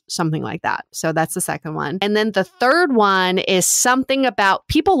skills, something like that. So that's the second one. And then the third one is something about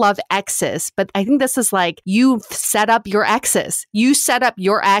people love exes, but I think this is like you've set up your exes. You set up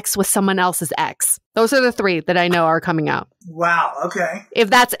your ex with someone else's ex. Those are the three that I know are coming out. Wow. Okay. If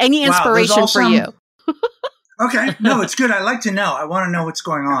that's any inspiration for you. Okay. No, it's good. I like to know. I want to know what's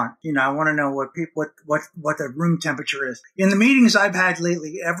going on. You know, I want to know what the room temperature is. In the meetings I've had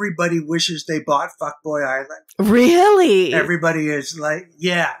lately, everybody wishes they bought Fuckboy Island. Really? Everybody is like,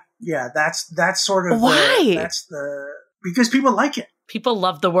 yeah, that's sort of why? Because people like it. People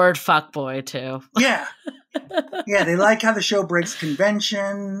love the word fuckboy too. Yeah. Yeah, they like how the show breaks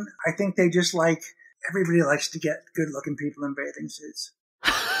convention. I think they just like, everybody likes to get good-looking people in bathing suits.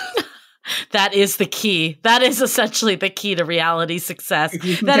 That is the key. That is essentially the key to reality success.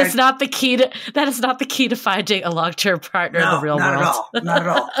 That is not the key to finding a long-term partner in the real world. Not at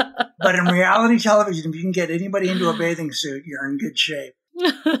all. But in reality television, if you can get anybody into a bathing suit, you're in good shape.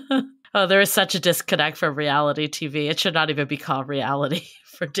 Oh, there is such a disconnect from reality TV. It should not even be called reality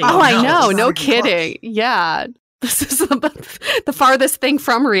for dating. Oh, I know. No kidding. Yeah. This is the farthest thing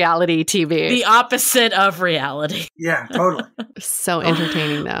from reality TV. The opposite of reality. Yeah, totally. So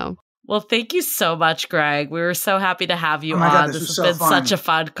entertaining, though. Well, thank you so much, Greg. We were so happy to have you on. God, this has been such a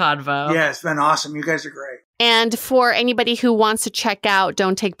fun convo. Yeah, it's been awesome. You guys are great. And for anybody who wants to check out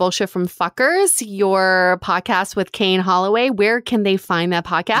Don't Take Bullshit from Fuckers, your podcast with Kane Holloway, where can they find that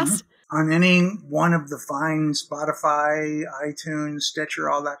podcast? On any one of the fine Spotify, iTunes, Stitcher,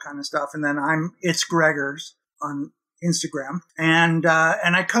 all that kind of stuff. And then it's Gregers on Instagram. And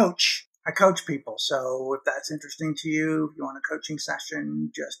I coach. I coach people. So if that's interesting to you, if you want a coaching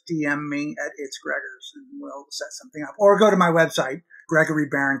session, just DM me at It's Gregers and we'll set something up. Or go to my website,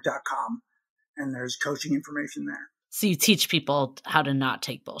 GregoryBehrendt.com, and there's coaching information there. So you teach people how to not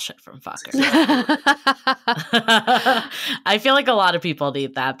take bullshit from fuckers. I feel like a lot of people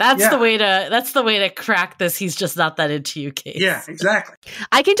need that. That's the way to crack this. He's just not that into you case. Yeah, exactly.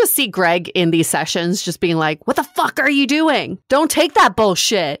 I can just see Greg in these sessions just being like, what the fuck are you doing? Don't take that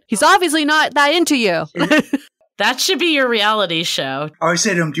bullshit. He's obviously not that into you. That should be your reality show. I always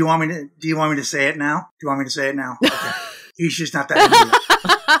say to him, do you want me to say it now? Do you want me to say it now? Okay. He's just not that into you.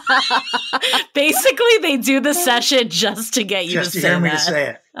 Basically, they do the session just to get you just to hear me to say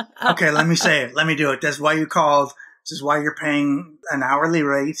it. Okay, let me say it. Let me do it. That's why you called. This is why you're paying an hourly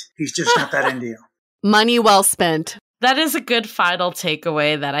rate. He's just not that into you. Money well spent. That is a good final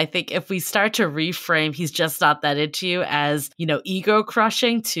takeaway that I think if we start to reframe he's just not that into you as, ego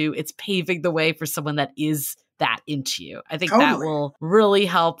crushing to it's paving the way for someone that is that into you. I think that will really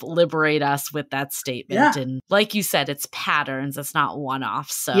help liberate us with that statement. Yeah. And like you said, it's patterns. It's not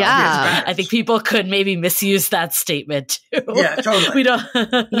one-offs. So I think people could maybe misuse that statement too. Yeah, totally. We don't.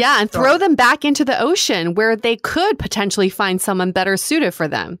 Yeah, and throw them back into the ocean where they could potentially find someone better suited for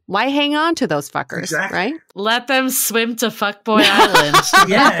them. Why hang on to those fuckers, right? Let them swim to Fuckboy Island.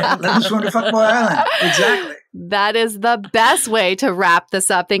 Yeah, let them swim to Fuckboy Island. Exactly. That is the best way to wrap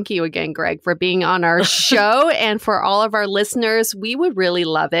this up. Thank you again, Greg, for being on our show. And for all of our listeners, we would really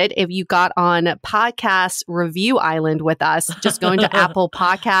love it if you got on Podcast Review Island with us. Just go into Apple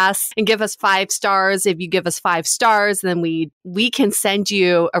Podcasts and give us 5 stars. If you give us 5 stars, then we can send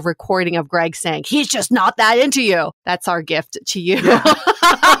you a recording of Greg saying, he's just not that into you. That's our gift to you. Yeah.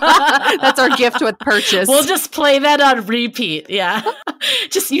 That's our gift with purchase. We'll just play that on repeat. Yeah.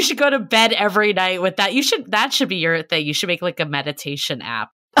 You should go to bed every night with that. That should be your thing. You should make like a meditation app.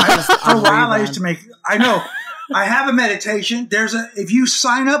 For a while I used to make, I know, I have a meditation. If you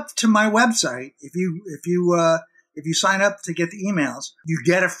sign up to my website, if you sign up to get the emails, you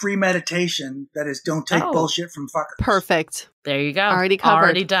get a free meditation that is don't take bullshit from fuckers. Perfect. There you go. Already covered.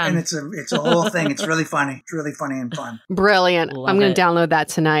 Already done. And it's a whole thing. It's really funny. It's really funny and fun. Brilliant. I'm going to download that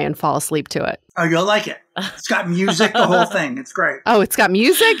tonight and fall asleep to it. Oh, you'll like it. It's got music, the whole thing. It's great. Oh, it's got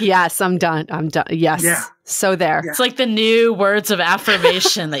music? Yes, I'm done. Yes. Yeah. So there. It's like the new words of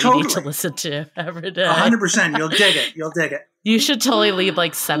affirmation that you need to listen to every day. 100%. You'll dig it. You'll dig it. You should totally lead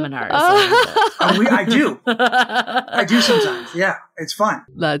like seminars. I do. I do sometimes. Yeah. It's fun.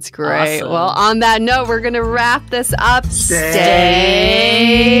 That's great. Awesome. Well, on that note, we're going to wrap this up. Stay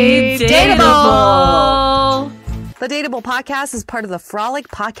dateable. The Dateable Podcast is part of the Frolic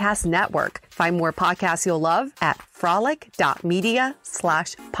Podcast Network. Find more podcasts you'll love at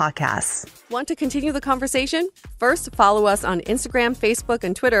frolic.media/podcasts. Want to continue the conversation? First, follow us on Instagram, Facebook,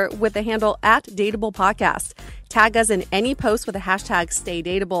 and Twitter with the handle @DateablePodcast. Tag us in any post with the hashtag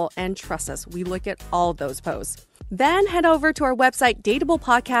StayDateable, and trust us, we look at all those posts. Then head over to our website,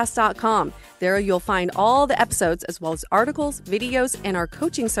 dateablepodcast.com. There you'll find all the episodes as well as articles, videos, and our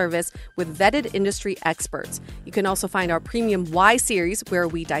coaching service with vetted industry experts. You can also find our premium Why series where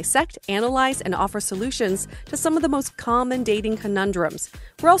we dissect, analyze, and offer solutions to some of the most common dating conundrums.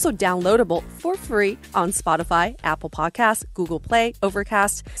 We're also downloadable for free on Spotify, Apple Podcasts, Google Play,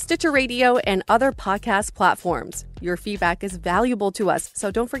 Overcast, Stitcher Radio, and other podcast platforms. Your feedback is valuable to us,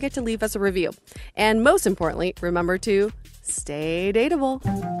 so don't forget to leave us a review. And most importantly, remember to stay dateable.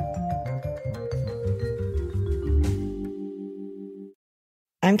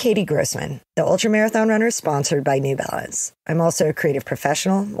 I'm Katie Grossman, the ultramarathon runner sponsored by New Balance. I'm also a creative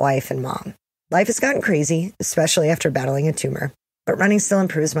professional, wife, and mom. Life has gotten crazy, especially after battling a tumor, but running still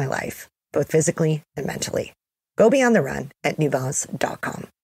improves my life, both physically and mentally. Go beyond the run at newbalance.com.